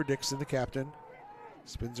inside for Dixon, the captain.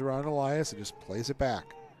 Spins around Elias and just plays it back.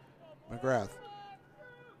 McGrath.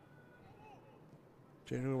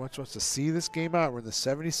 Chattanooga wants to see this game out. We're in the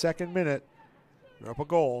 72nd minute. We're up a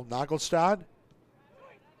goal. Nagelstad.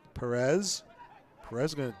 Perez.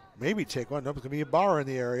 Perez going to maybe take one. Nope, it's going to be Ibarra in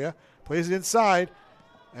the area. Plays it inside.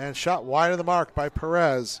 And shot wide of the mark by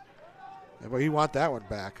Perez. And well, you want that one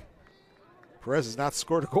back. Perez has not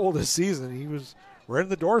scored a goal this season. He was right in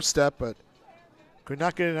the doorstep, but could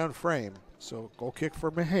not get it on frame. So goal kick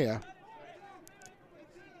for Mejia.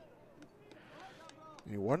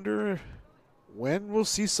 You wonder when we'll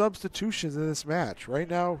see substitutions in this match. Right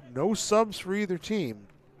now, no subs for either team,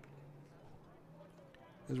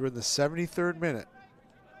 as we're in the 73rd minute.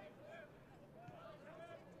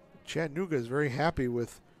 Chattanooga is very happy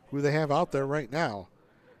with who they have out there right now.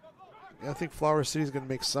 I think Flower City is going to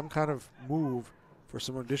make some kind of move for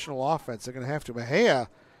some additional offense. They're going to have to. Mejia,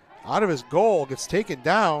 out of his goal, gets taken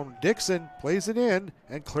down. Dixon plays it in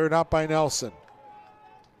and cleared out by Nelson.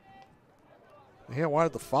 Mejia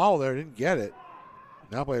wanted the foul there, didn't get it.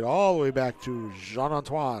 Now played all the way back to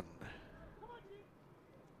Jean-Antoine.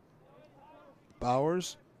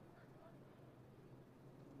 Bowers.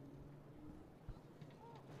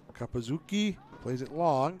 Kapazuki plays it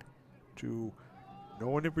long to no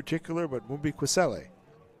one in particular but Mumbi Quisele.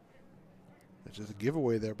 That's just a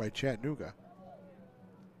giveaway there by Chattanooga.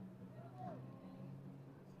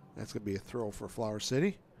 That's going to be a throw for Flower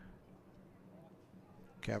City.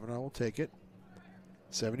 Kavanaugh will take it.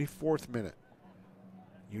 74th minute.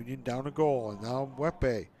 Union down a goal, and now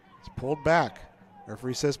Mwepe is pulled back.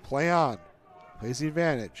 Referee says play on. Plays the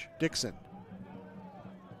advantage. Dixon.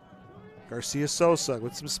 Garcia Sosa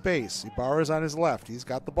with some space. Ibarra's on his left. He's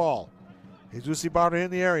got the ball. Jesus Ibarra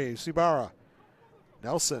in the area. Jesus Ibarra.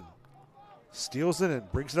 Nelson steals it and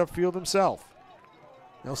brings it upfield himself.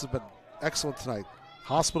 Nelson's been excellent tonight.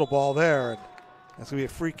 Hospital ball there, and that's going to be a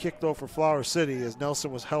free kick, though, for Flower City as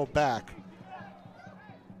Nelson was held back.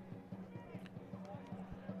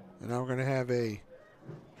 And now we're going to have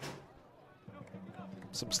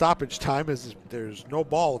some stoppage time as there's no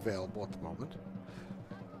ball available at the moment.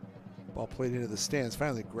 Ball played into the stands,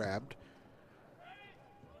 finally grabbed.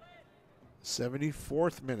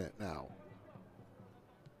 74th minute now.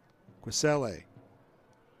 Quisele.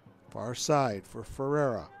 Far side for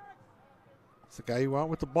Ferreira. It's the guy you want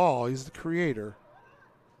with the ball. He's the creator.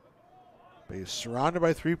 But he's surrounded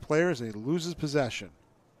by three players and he loses possession.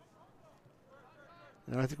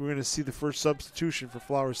 And I think we're going to see the first substitution for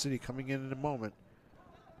Flower City coming in a moment.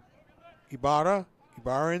 Ibarra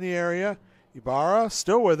in the area. Ibarra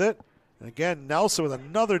still with it. And again, Nelson with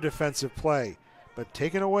another defensive play, but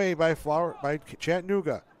taken away by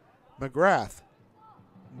Chattanooga. McGrath.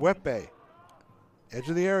 Mwepe. Edge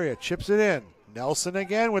of the area. Chips it in. Nelson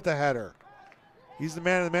again with the header. He's the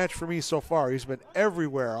man of the match for me so far. He's been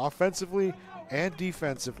everywhere, offensively and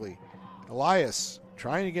defensively. Elias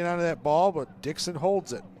trying to get onto that ball, but Dixon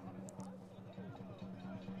holds it.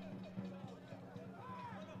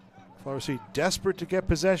 Flower City desperate to get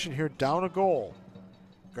possession here, down a goal.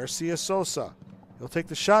 Garcia Sosa. He'll take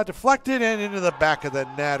the shot, deflected, and into the back of the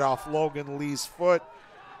net off Logan Lee's foot.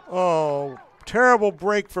 Oh, terrible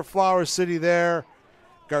break for Flower City there.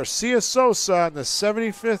 Garcia Sosa in the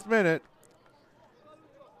 75th minute.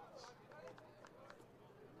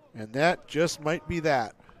 And that just might be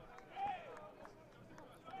that.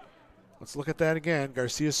 Let's look at that again.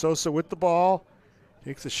 Garcia Sosa with the ball.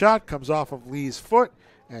 Takes the shot, comes off of Lee's foot,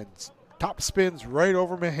 and top spins right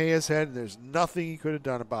over Mejia's head. And there's nothing he could have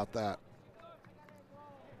done about that.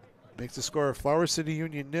 Makes the score of Flower City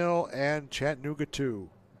Union 0 and Chattanooga 2.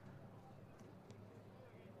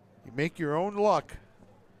 You make your own luck.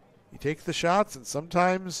 You take the shots, and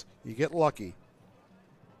sometimes you get lucky.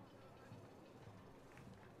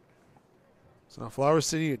 So now Flower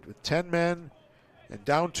City with 10 men and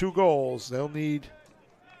down 2 goals. They'll need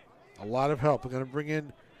a lot of help. We're going to bring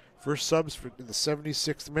in first subs for in the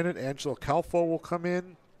 76th minute. Angelo Calfo will come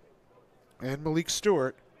in and Malik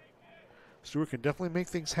Stewart. Stewart can definitely make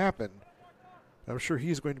things happen. I'm sure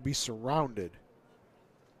he's going to be surrounded.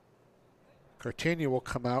 Cartagena will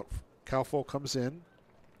come out. Calfo comes in.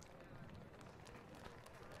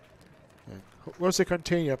 And Jose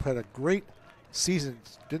Conteña had a great season.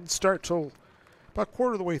 Didn't start till about a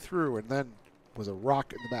quarter of the way through, and then was a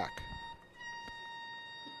rock in the back.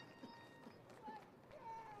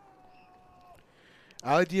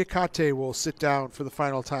 Ali Diacate will sit down for the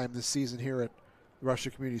final time this season here at the Russia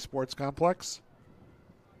Community Sports Complex.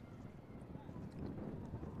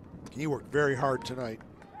 He worked very hard tonight.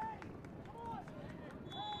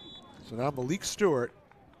 So now Malik Stewart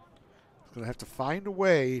is going to have to find a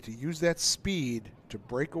way to use that speed to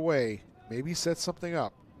break away, maybe set something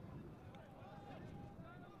up.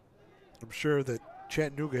 I'm sure that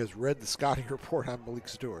Chattanooga has read the scouting report on Malik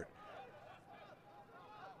Stewart.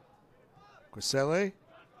 Quisele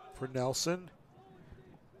for Nelson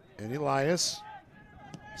and Elias.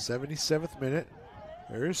 77th minute.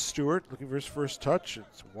 There's Stewart looking for his first touch.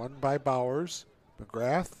 It's won by Bowers.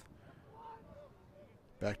 McGrath.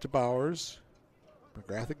 Back to Bowers.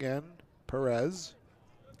 McGrath again. Perez.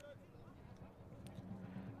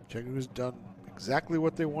 Chattanooga's done exactly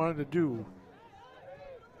what they wanted to do.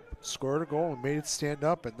 Scored a goal and made it stand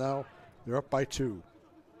up, and now they're up by 2.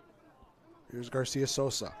 Here's Garcia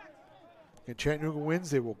Sosa. If Chattanooga wins,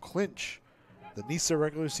 they will clinch the NISA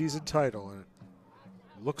regular season title. And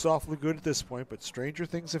it looks awfully good at this point, but stranger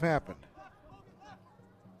things have happened.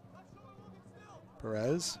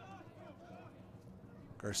 Perez.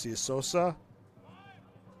 Garcia Sosa.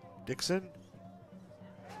 Dixon.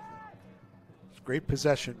 It's great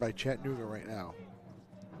possession by Chattanooga right now.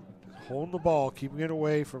 Just holding the ball, keeping it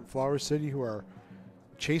away from Flower City, who are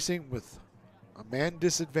chasing with a man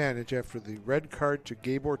disadvantage after the red card to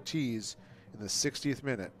Gabe Ortiz in the 60th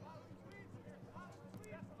minute.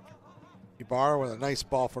 Ibarra with a nice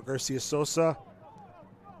ball for Garcia Sosa.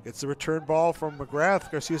 Gets the return ball from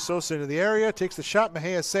McGrath. Garcia Sosa into the area, takes the shot,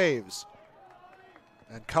 Mejia saves.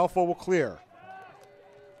 And Calfo will clear.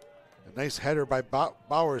 A nice header by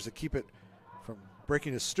Bowers to keep it from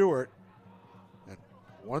breaking to Stewart. And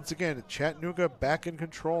once again, Chattanooga back in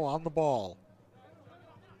control on the ball.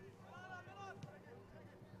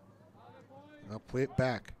 Now play it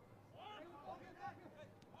back.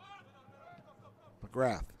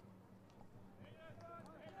 McGrath.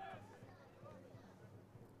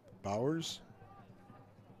 Bowers.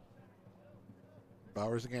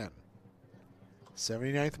 Bowers again.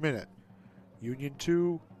 79th minute. Union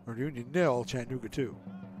 2, or Union 0, Chattanooga 2.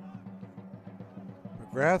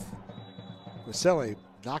 McGrath. Quisele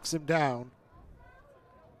knocks him down.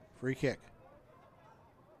 Free kick.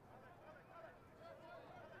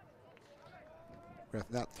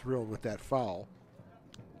 McGrath not thrilled with that foul.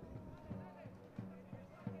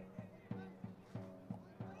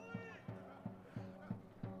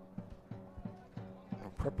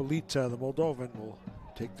 Prepolita, the Moldovan, will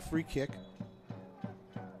take the free kick.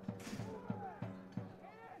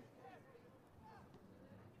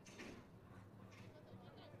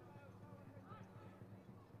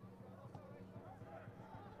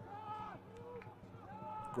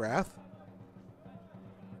 Grath.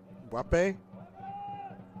 Wape.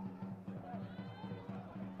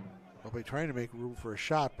 Wape trying to make room for a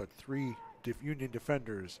shot, but 3 Union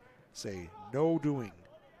defenders say no doing.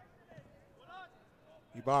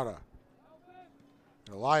 Ibarra.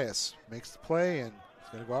 Elias makes the play and he's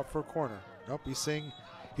going to go out for a corner. Nope, he was saying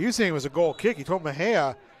it was a goal kick. He told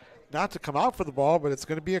Mejia not to come out for the ball, but it's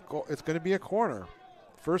going to be a goal, it's going to be a corner.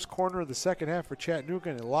 First corner of the second half for Chattanooga,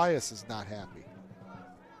 and Elias is not happy.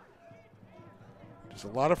 There's a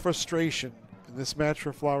lot of frustration in this match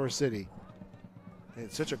for Flower City. And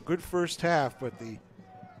it's such a good first half, but the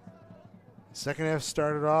second half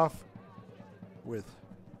started off with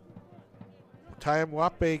Tayam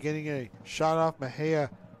Wape getting a shot off. Mejia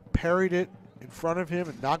parried it in front of him,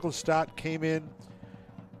 and Nagelstadt came in.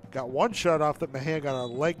 Got one shot off that Mejia got a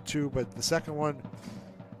leg to, but the second one,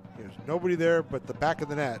 there's nobody there but the back of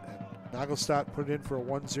the net. And Nagelstadt put it in for a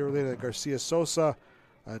 1-0 later. Garcia Sosa,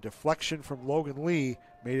 a deflection from Logan Lee,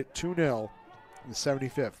 made it 2-0 in the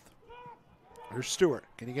 75th. Here's Stewart.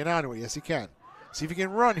 Can he get onto it? Yes, he can. See if he can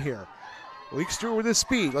run here. Malik Stewart with his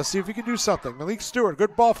speed. Let's see if he can do something. Malik Stewart,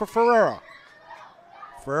 good ball for Ferreira.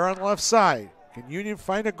 Ferreira on the left side. Can Union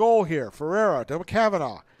find a goal here? Ferreira to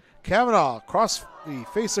Kavanaugh. Kavanaugh across the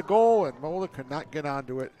face of goal, and Mulder could not get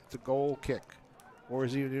onto it. It's a goal kick. Or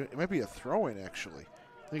is it might be a throw-in, actually.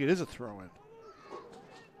 I think it is a throw-in.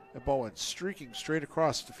 The ball went streaking straight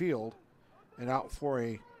across the field and out for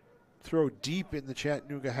a throw deep in the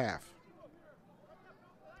Chattanooga half.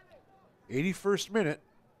 81st minute.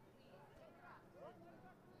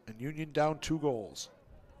 And Union down 2 goals.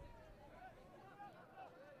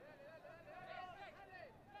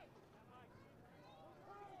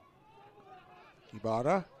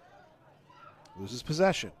 Ibarra loses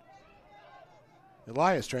possession.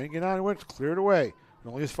 Elias trying to get on and went, cleared away.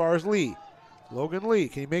 Only as far as Lee. Logan Lee,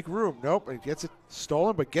 can he make room? Nope, he gets it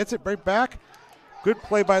stolen, but gets it right back. Good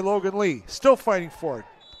play by Logan Lee. Still fighting for it.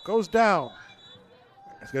 Goes down.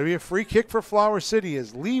 It's going to be a free kick for Flower City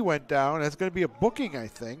as Lee went down. That's going to be a booking, I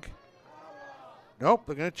think. Nope,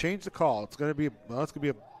 they're going to change the call. It's going to be, I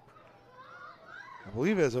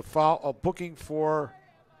believe it's a foul, a booking for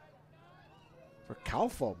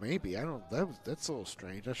Calfo, maybe. I don't. That's a little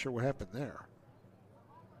strange. Not sure what happened there.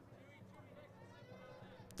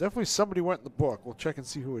 Definitely somebody went in the book. We'll check and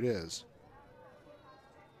see who it is.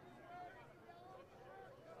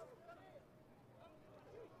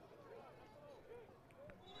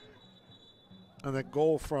 And that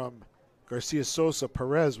goal from Garcia Sosa,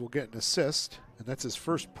 Perez will get an assist, and that's his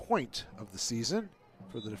first point of the season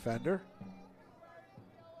for the defender.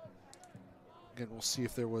 Again, we'll see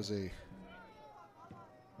if there was a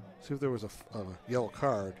yellow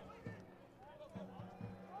card.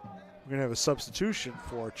 We're going to have a substitution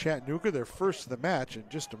for Chattanooga, their first of the match, in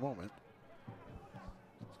just a moment.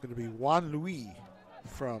 It's going to be Juan Luis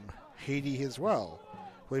from Haiti as well.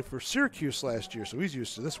 Played for Syracuse last year, so he's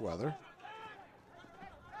used to this weather.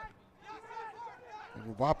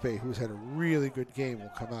 And Mbappe, who's had a really good game, will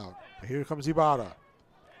come out. But here comes Ibarra.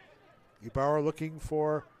 Ibarra looking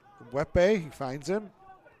for Wepe. He finds him.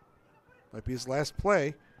 Might be his last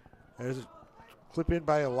play. There's a clip in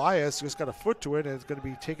by Elias. Just got a foot to it, and it's going to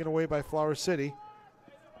be taken away by Flower City.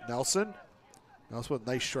 Nelson. Nelson with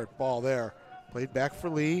a nice short ball there. Played back for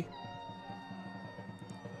Lee.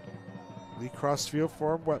 Lee cross field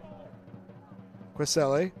for him.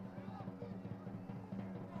 Quesele.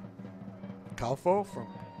 Calfo from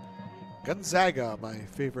Gonzaga, my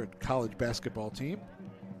favorite college basketball team.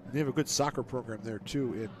 And they have a good soccer program there,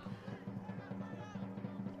 too, in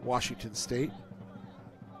Washington State.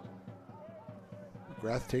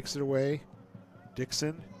 McGrath takes it away.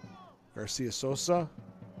 Dixon. Garcia Sosa.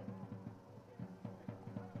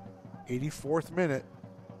 84th minute.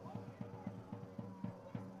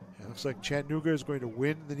 It looks like Chattanooga is going to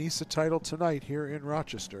win the NISA title tonight here in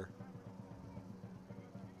Rochester.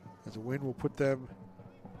 As a win will put them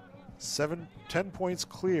 10 points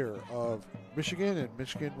clear of Michigan, and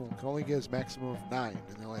Michigan will only get his maximum of 9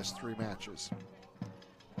 in their last 3 matches.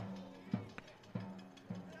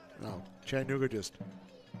 Now, Chattanooga just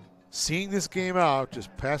seeing this game out,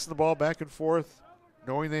 just passing the ball back and forth,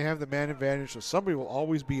 knowing they have the man advantage, so somebody will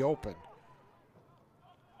always be open.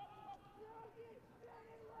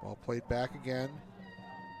 Ball played back again.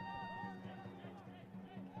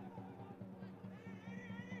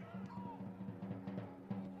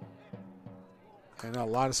 And a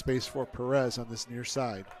lot of space for Perez on this near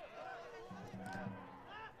side.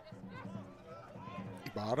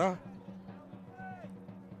 Ibarra.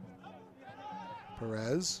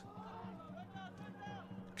 Perez.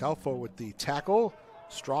 Calfo with the tackle.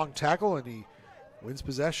 Strong tackle, and he wins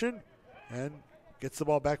possession and gets the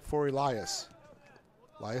ball back for Elias.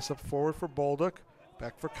 Elias up forward for Bolduc.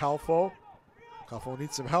 Back for Calfo. Calfo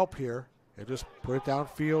needs some help here. He'll just put it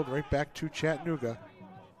downfield right back to Chattanooga.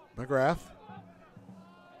 McGrath.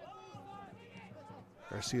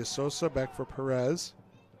 Garcia Sosa back for Perez.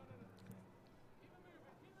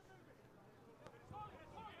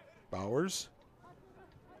 Bowers.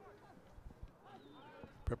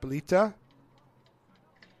 Prepelita.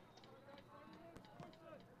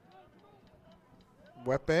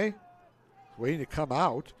 Wepe. Waiting to come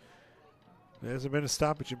out. There hasn't been a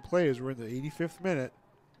stoppage in play as we're in the 85th minute.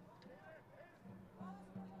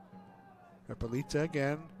 Prepelita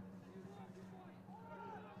again.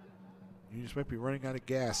 You just might be running out of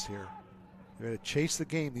gas here. You got to chase the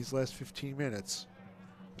game these last 15 minutes.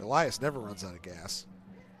 Elias never runs out of gas.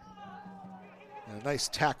 And a nice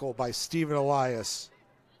tackle by Stephen Elias.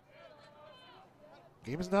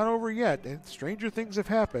 Game is not over yet, and stranger things have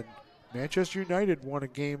happened. Manchester United won a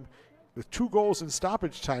game with 2 goals in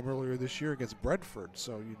stoppage time earlier this year against Brentford,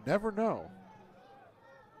 so you never know.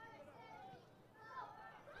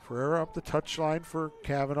 Ferreira up the touchline for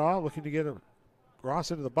Kavanaugh, looking to get a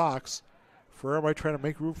cross into the box. Ferreira might try to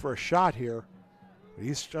make room for a shot here, but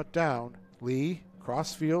he's shut down. Lee,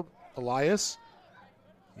 crossfield, Elias.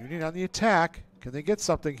 Union on the attack. Can they get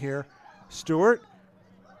something here? Stewart.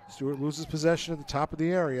 Stewart loses possession at the top of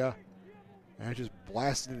the area and just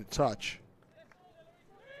blasted into touch.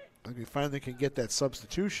 I think we finally can get that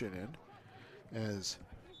substitution in, as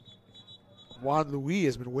Juan Luis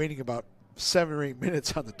has been waiting about 7 or 8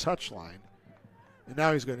 minutes on the touchline. And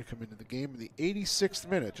now he's going to come into the game in the 86th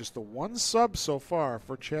minute. Just the 1 sub so far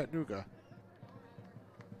for Chattanooga.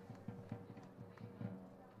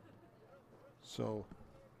 So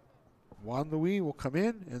Juan Louis will come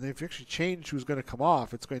in, and they've actually changed who's going to come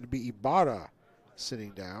off. It's going to be Ibarra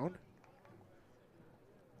sitting down.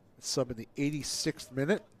 Sub in the 86th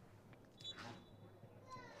minute.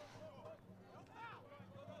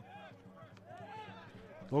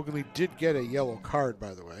 Logan Lee did get a yellow card,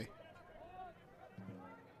 by the way,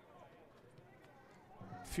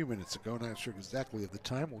 a few minutes ago. Not sure exactly of the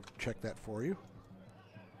time. We'll check that for you.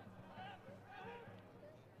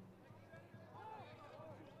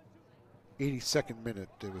 '82nd minute.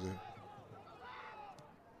 It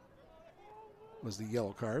was the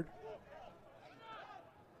yellow card.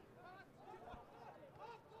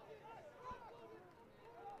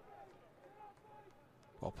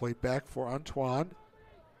 Ball played back for Antoine.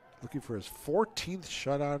 Looking for his 14th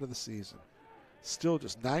shutout of the season. Still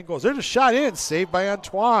just 9 goals. There's a shot in, saved by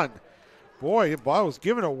Antoine. Boy, the ball was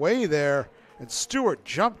given away there, and Stewart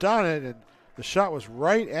jumped on it, and the shot was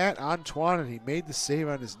right at Antoine, and he made the save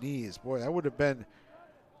on his knees. Boy, that would have been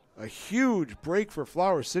a huge break for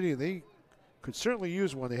Flower City. They could certainly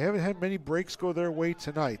use one. They haven't had many breaks go their way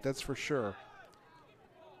tonight, that's for sure.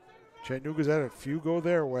 Chattanooga's had a few go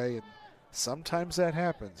their way, and sometimes that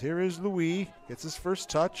happens. Here is Louis, gets his first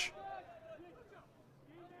touch.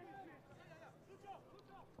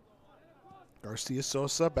 Garcia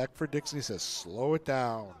Sosa back for Dixon. He says, slow it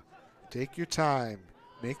down. Take your time.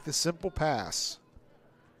 Make the simple pass.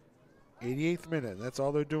 88th minute. That's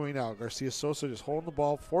all they're doing now. Garcia Sosa just holding the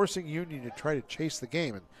ball, forcing Union to try to chase the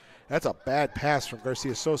game. And that's a bad pass from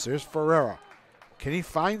Garcia Sosa. Here's Ferreira. Can he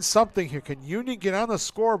find something here? Can Union get on the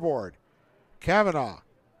scoreboard? Kavanaugh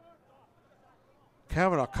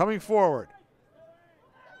coming forward.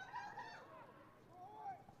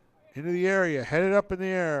 Into the area, headed up in the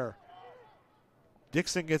air.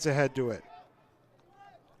 Dixon gets ahead to it.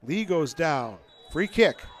 Lee goes down. Free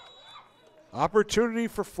kick. Opportunity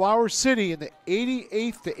for Flower City in the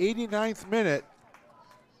 88th to 89th minute.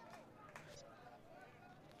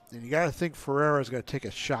 And you got to think Ferreira's going to take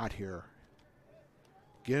a shot here.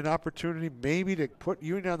 Get an opportunity maybe to put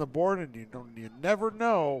Union on the board, and you never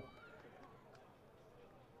know.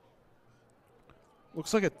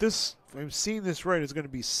 Looks like at this, if I'm seeing this right, it's going to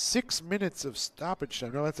be 6 minutes of stoppage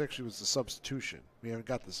time. No, that actually was the substitution. We haven't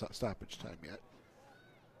got the stoppage time yet.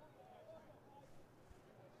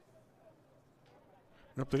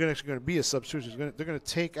 Nope, they're actually going to be a substitution. They're going to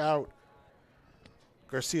take out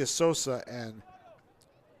Garcia Sosa, and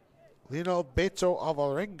Lionel Beto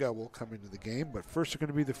Alvarenga will come into the game, but first they're going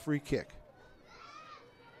to be the free kick.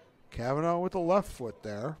 Kavanaugh with the left foot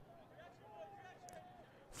there.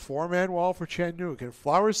 4-man wall for Chattanooga. Can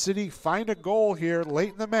Flower City find a goal here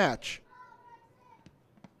late in the match?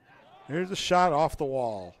 Here's a shot off the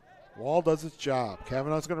wall. Wall does its job.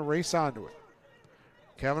 Kavanaugh's going to race onto it.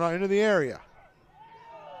 Kavanaugh into the area.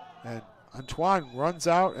 And Antoine runs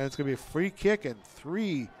out, and it's going to be a free kick, and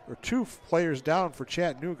 2 players down for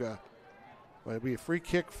Chattanooga. But it'll be a free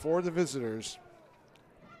kick for the visitors.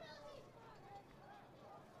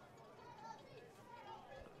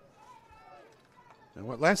 And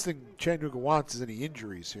what last thing Chattanooga wants is any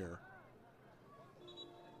injuries here.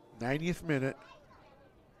 90th minute.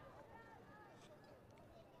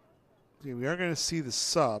 Okay, we are going to see the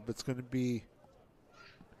sub. It's going to be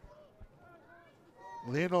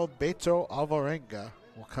Lionel Beto Alvarenga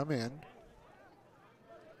will come in.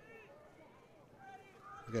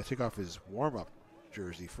 He's got to take off his warm-up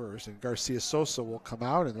jersey first. And Garcia Sosa will come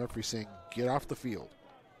out, and the referee saying, get off the field.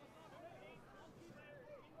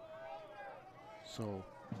 So,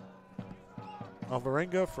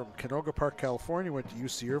 Alvarenga from Canoga Park, California, went to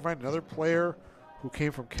UC Irvine. Another player who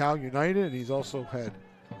came from Cal United, and he's also had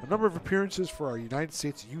a number of appearances for our United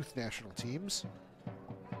States youth national teams.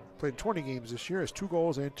 Played 20 games this year, has 2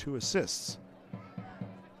 goals and 2 assists.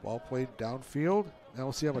 Ball played downfield. Now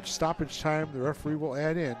we'll see how much stoppage time the referee will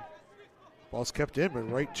add in. Ball's kept in,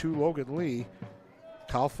 but right to Logan Lee.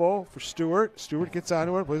 Calfo for Stewart. Stewart gets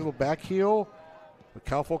onto it, plays a little back heel, but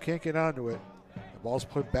Calfo can't get onto it. The ball's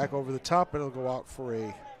put back over the top, and it'll go out for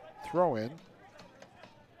a throw-in.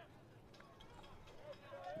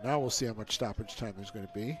 Now we'll see how much stoppage time there's going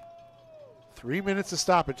to be. 3 minutes of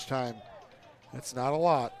stoppage time. That's not a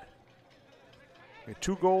lot. We had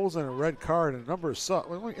 2 goals and a red card and a number of subs.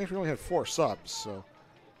 We only had 4 subs, so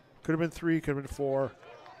could have been 3, could have been 4.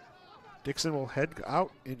 Dixon will head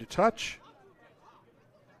out into touch.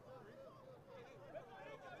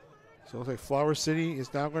 So it looks like Flower City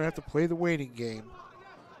is now going to have to play the waiting game.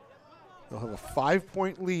 They'll have a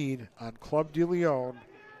 5-point lead on Club de Leon.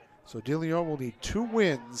 So de Leon will need 2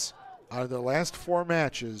 wins out of their last 4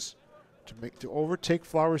 matches to overtake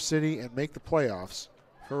Flower City and make the playoffs.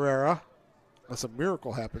 Herrera, unless a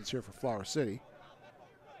miracle happens here for Flower City.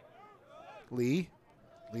 Lee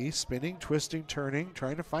spinning, twisting, turning,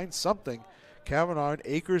 trying to find something. Kavanaugh in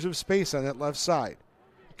acres of space on that left side.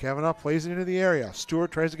 Kavanaugh plays it into the area.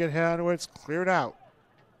 Stewart tries to get head onto it. It's cleared out.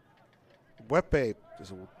 Wepe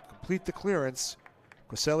does complete the clearance.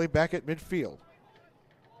 Quasele back at midfield.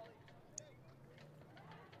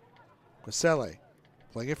 Quasele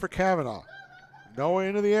playing it for Kavanaugh. Noah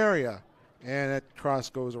into the area. And that cross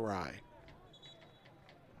goes awry.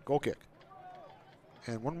 Goal kick.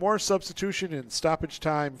 And one more substitution in stoppage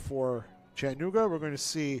time for Chattanooga. We're going to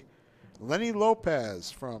see Lenny Lopez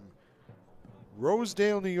from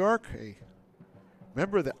Rosedale, New York, a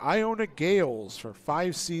member of the Iona Gales for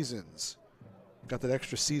 5 seasons. Got that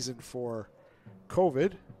extra season for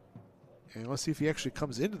COVID. And let's see if he actually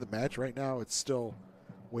comes into the match. Right now it's still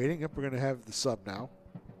waiting. Yep, we're going to have the sub now.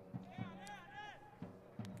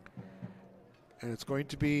 And it's going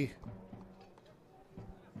to be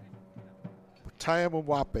Taya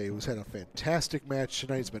Mwape, who's had a fantastic match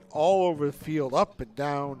tonight. He's been all over the field, up and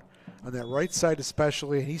down, on that right side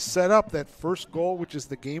especially. And he set up that first goal, which is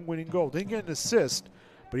the game-winning goal. Didn't get an assist,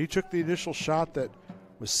 but he took the initial shot that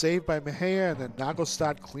was saved by Mejia, and then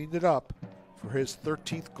Nagelstad cleaned it up for his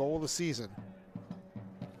 13th goal of the season.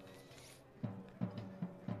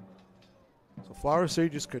 So Flower City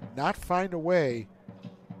just could not find a way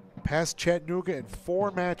past Chattanooga in 4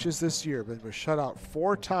 matches this year, but was shut out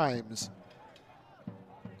 4 times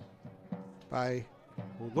by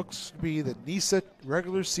what looks to be the NISA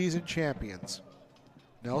regular season champions.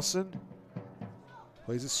 Nelson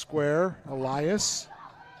plays it square. Elias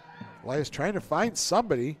trying to find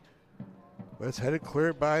somebody, but it's headed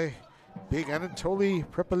cleared by big Anatoly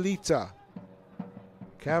Prepelita.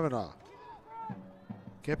 Kavanaugh.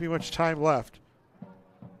 Can't be much time left.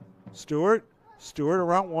 Stewart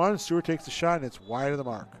around 1. Stewart takes the shot, and it's wide of the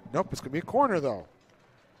mark. Nope, it's going to be a corner, though.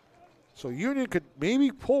 So Union could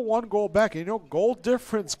maybe pull 1 goal back. And, goal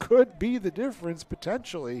difference could be the difference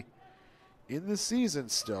potentially in the season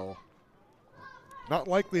still. Not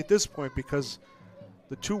likely at this point because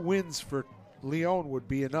the 2 wins for Lyon would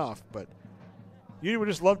be enough. But Union would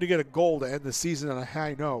just love to get a goal to end the season on a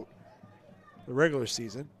high note, the regular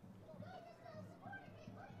season.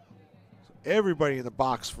 So everybody in the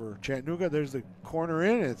box for Chattanooga. There's the corner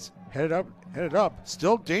in. It's headed up.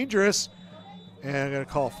 Still dangerous. And I'm going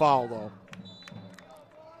to call a foul, though.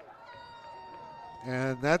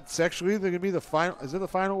 And that's actually going to be the final. Is it the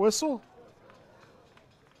final whistle?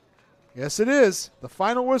 Yes, it is. The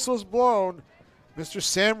final whistle is blown. Mr.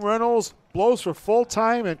 Sam Reynolds blows for full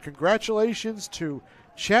time, and congratulations to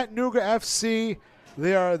Chattanooga FC.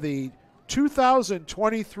 They are the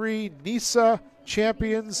 2023 NISA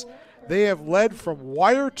champions. They have led from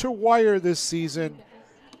wire to wire this season,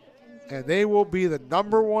 and they will be the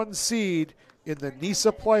 #1 seed in the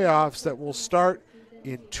NISA playoffs that will start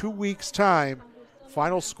in 2 weeks' time.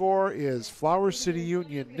 Final score is Flower City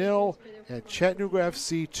Union 0 and Chattanooga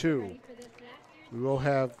FC 2. We will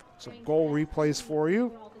have some goal replays for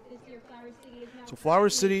you. So Flower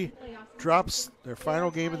City drops their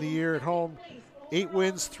final game of the year at home. 8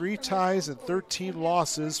 wins, 3 ties, and 13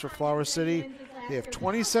 losses for Flower City. They have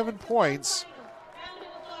 27 points.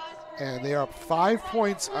 And they are up 5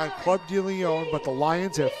 points on Club de Leon, but the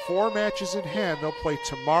Lions have 4 matches in hand. They'll play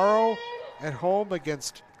tomorrow at home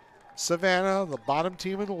against Savannah, the bottom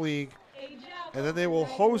team in the league. And then they will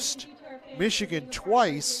host Michigan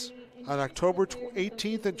twice on October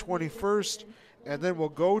 18th and 21st. And then we'll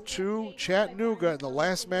go to Chattanooga in the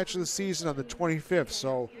last match of the season on the 25th.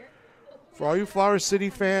 So for all you Flower City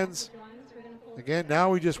fans, again, now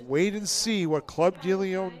we just wait and see what Club de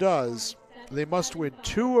Leon does. They must win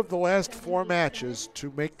 2 of the last 4 matches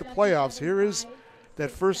to make the playoffs. Here is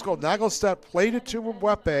that first goal. Nagelstad played it to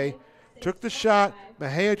Mwepe, took the shot.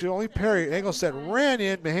 Mejia could only parry. Nagelstad ran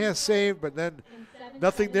in. Mejia saved, but then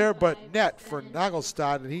nothing there but net for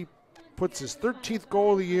Nagelstad, and he puts his 13th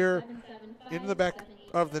goal of the year into the back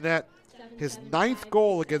of the net. His 9th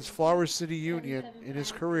goal against Flower City Union in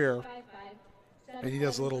his career, and he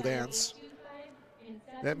does a little dance.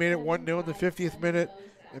 That made it 1-0 in the 50th minute.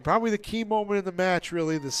 And probably the key moment in the match,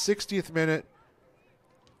 really, the 60th minute.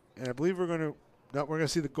 And I believe we're going to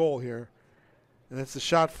see the goal here. And that's the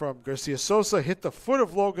shot from Garcia Sosa. Hit the foot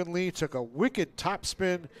of Logan Lee. Took a wicked top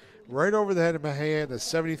spin right over the head of Mejia in the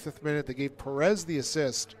 75th minute. They gave Perez the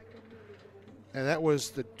assist. And that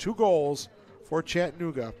was the 2 goals for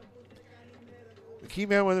Chattanooga. The key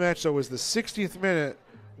man of the match, though, was the 60th minute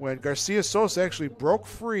when Garcia Sosa actually broke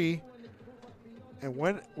free and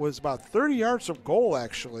was about 30 yards from goal,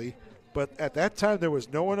 actually. But at that time, there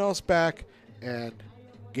was no one else back, and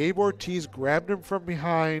Gabe Ortiz grabbed him from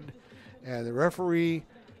behind, and the referee,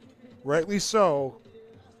 rightly so,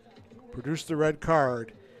 produced the red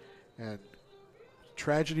card. And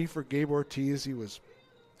tragedy for Gabe Ortiz. He was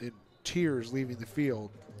in tears leaving the field.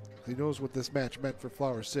 He knows what this match meant for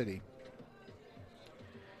Flower City.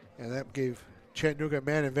 And that gave Chattanooga a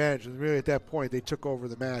man advantage. And really at that point, they took over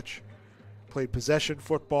the match, played possession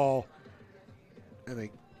football, and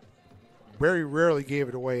they very rarely gave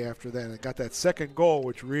it away after that. And got that second goal,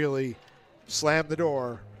 which really slammed the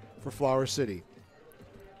door for Flower City.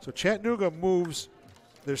 So Chattanooga moves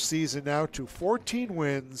their season now to 14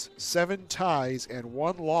 wins, 7 ties, and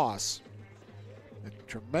 1 loss. A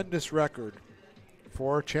tremendous record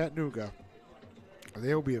for Chattanooga.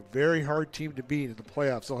 They will be a very hard team to beat in the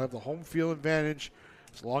playoffs. They'll have the home field advantage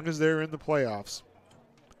as long as they're in the playoffs.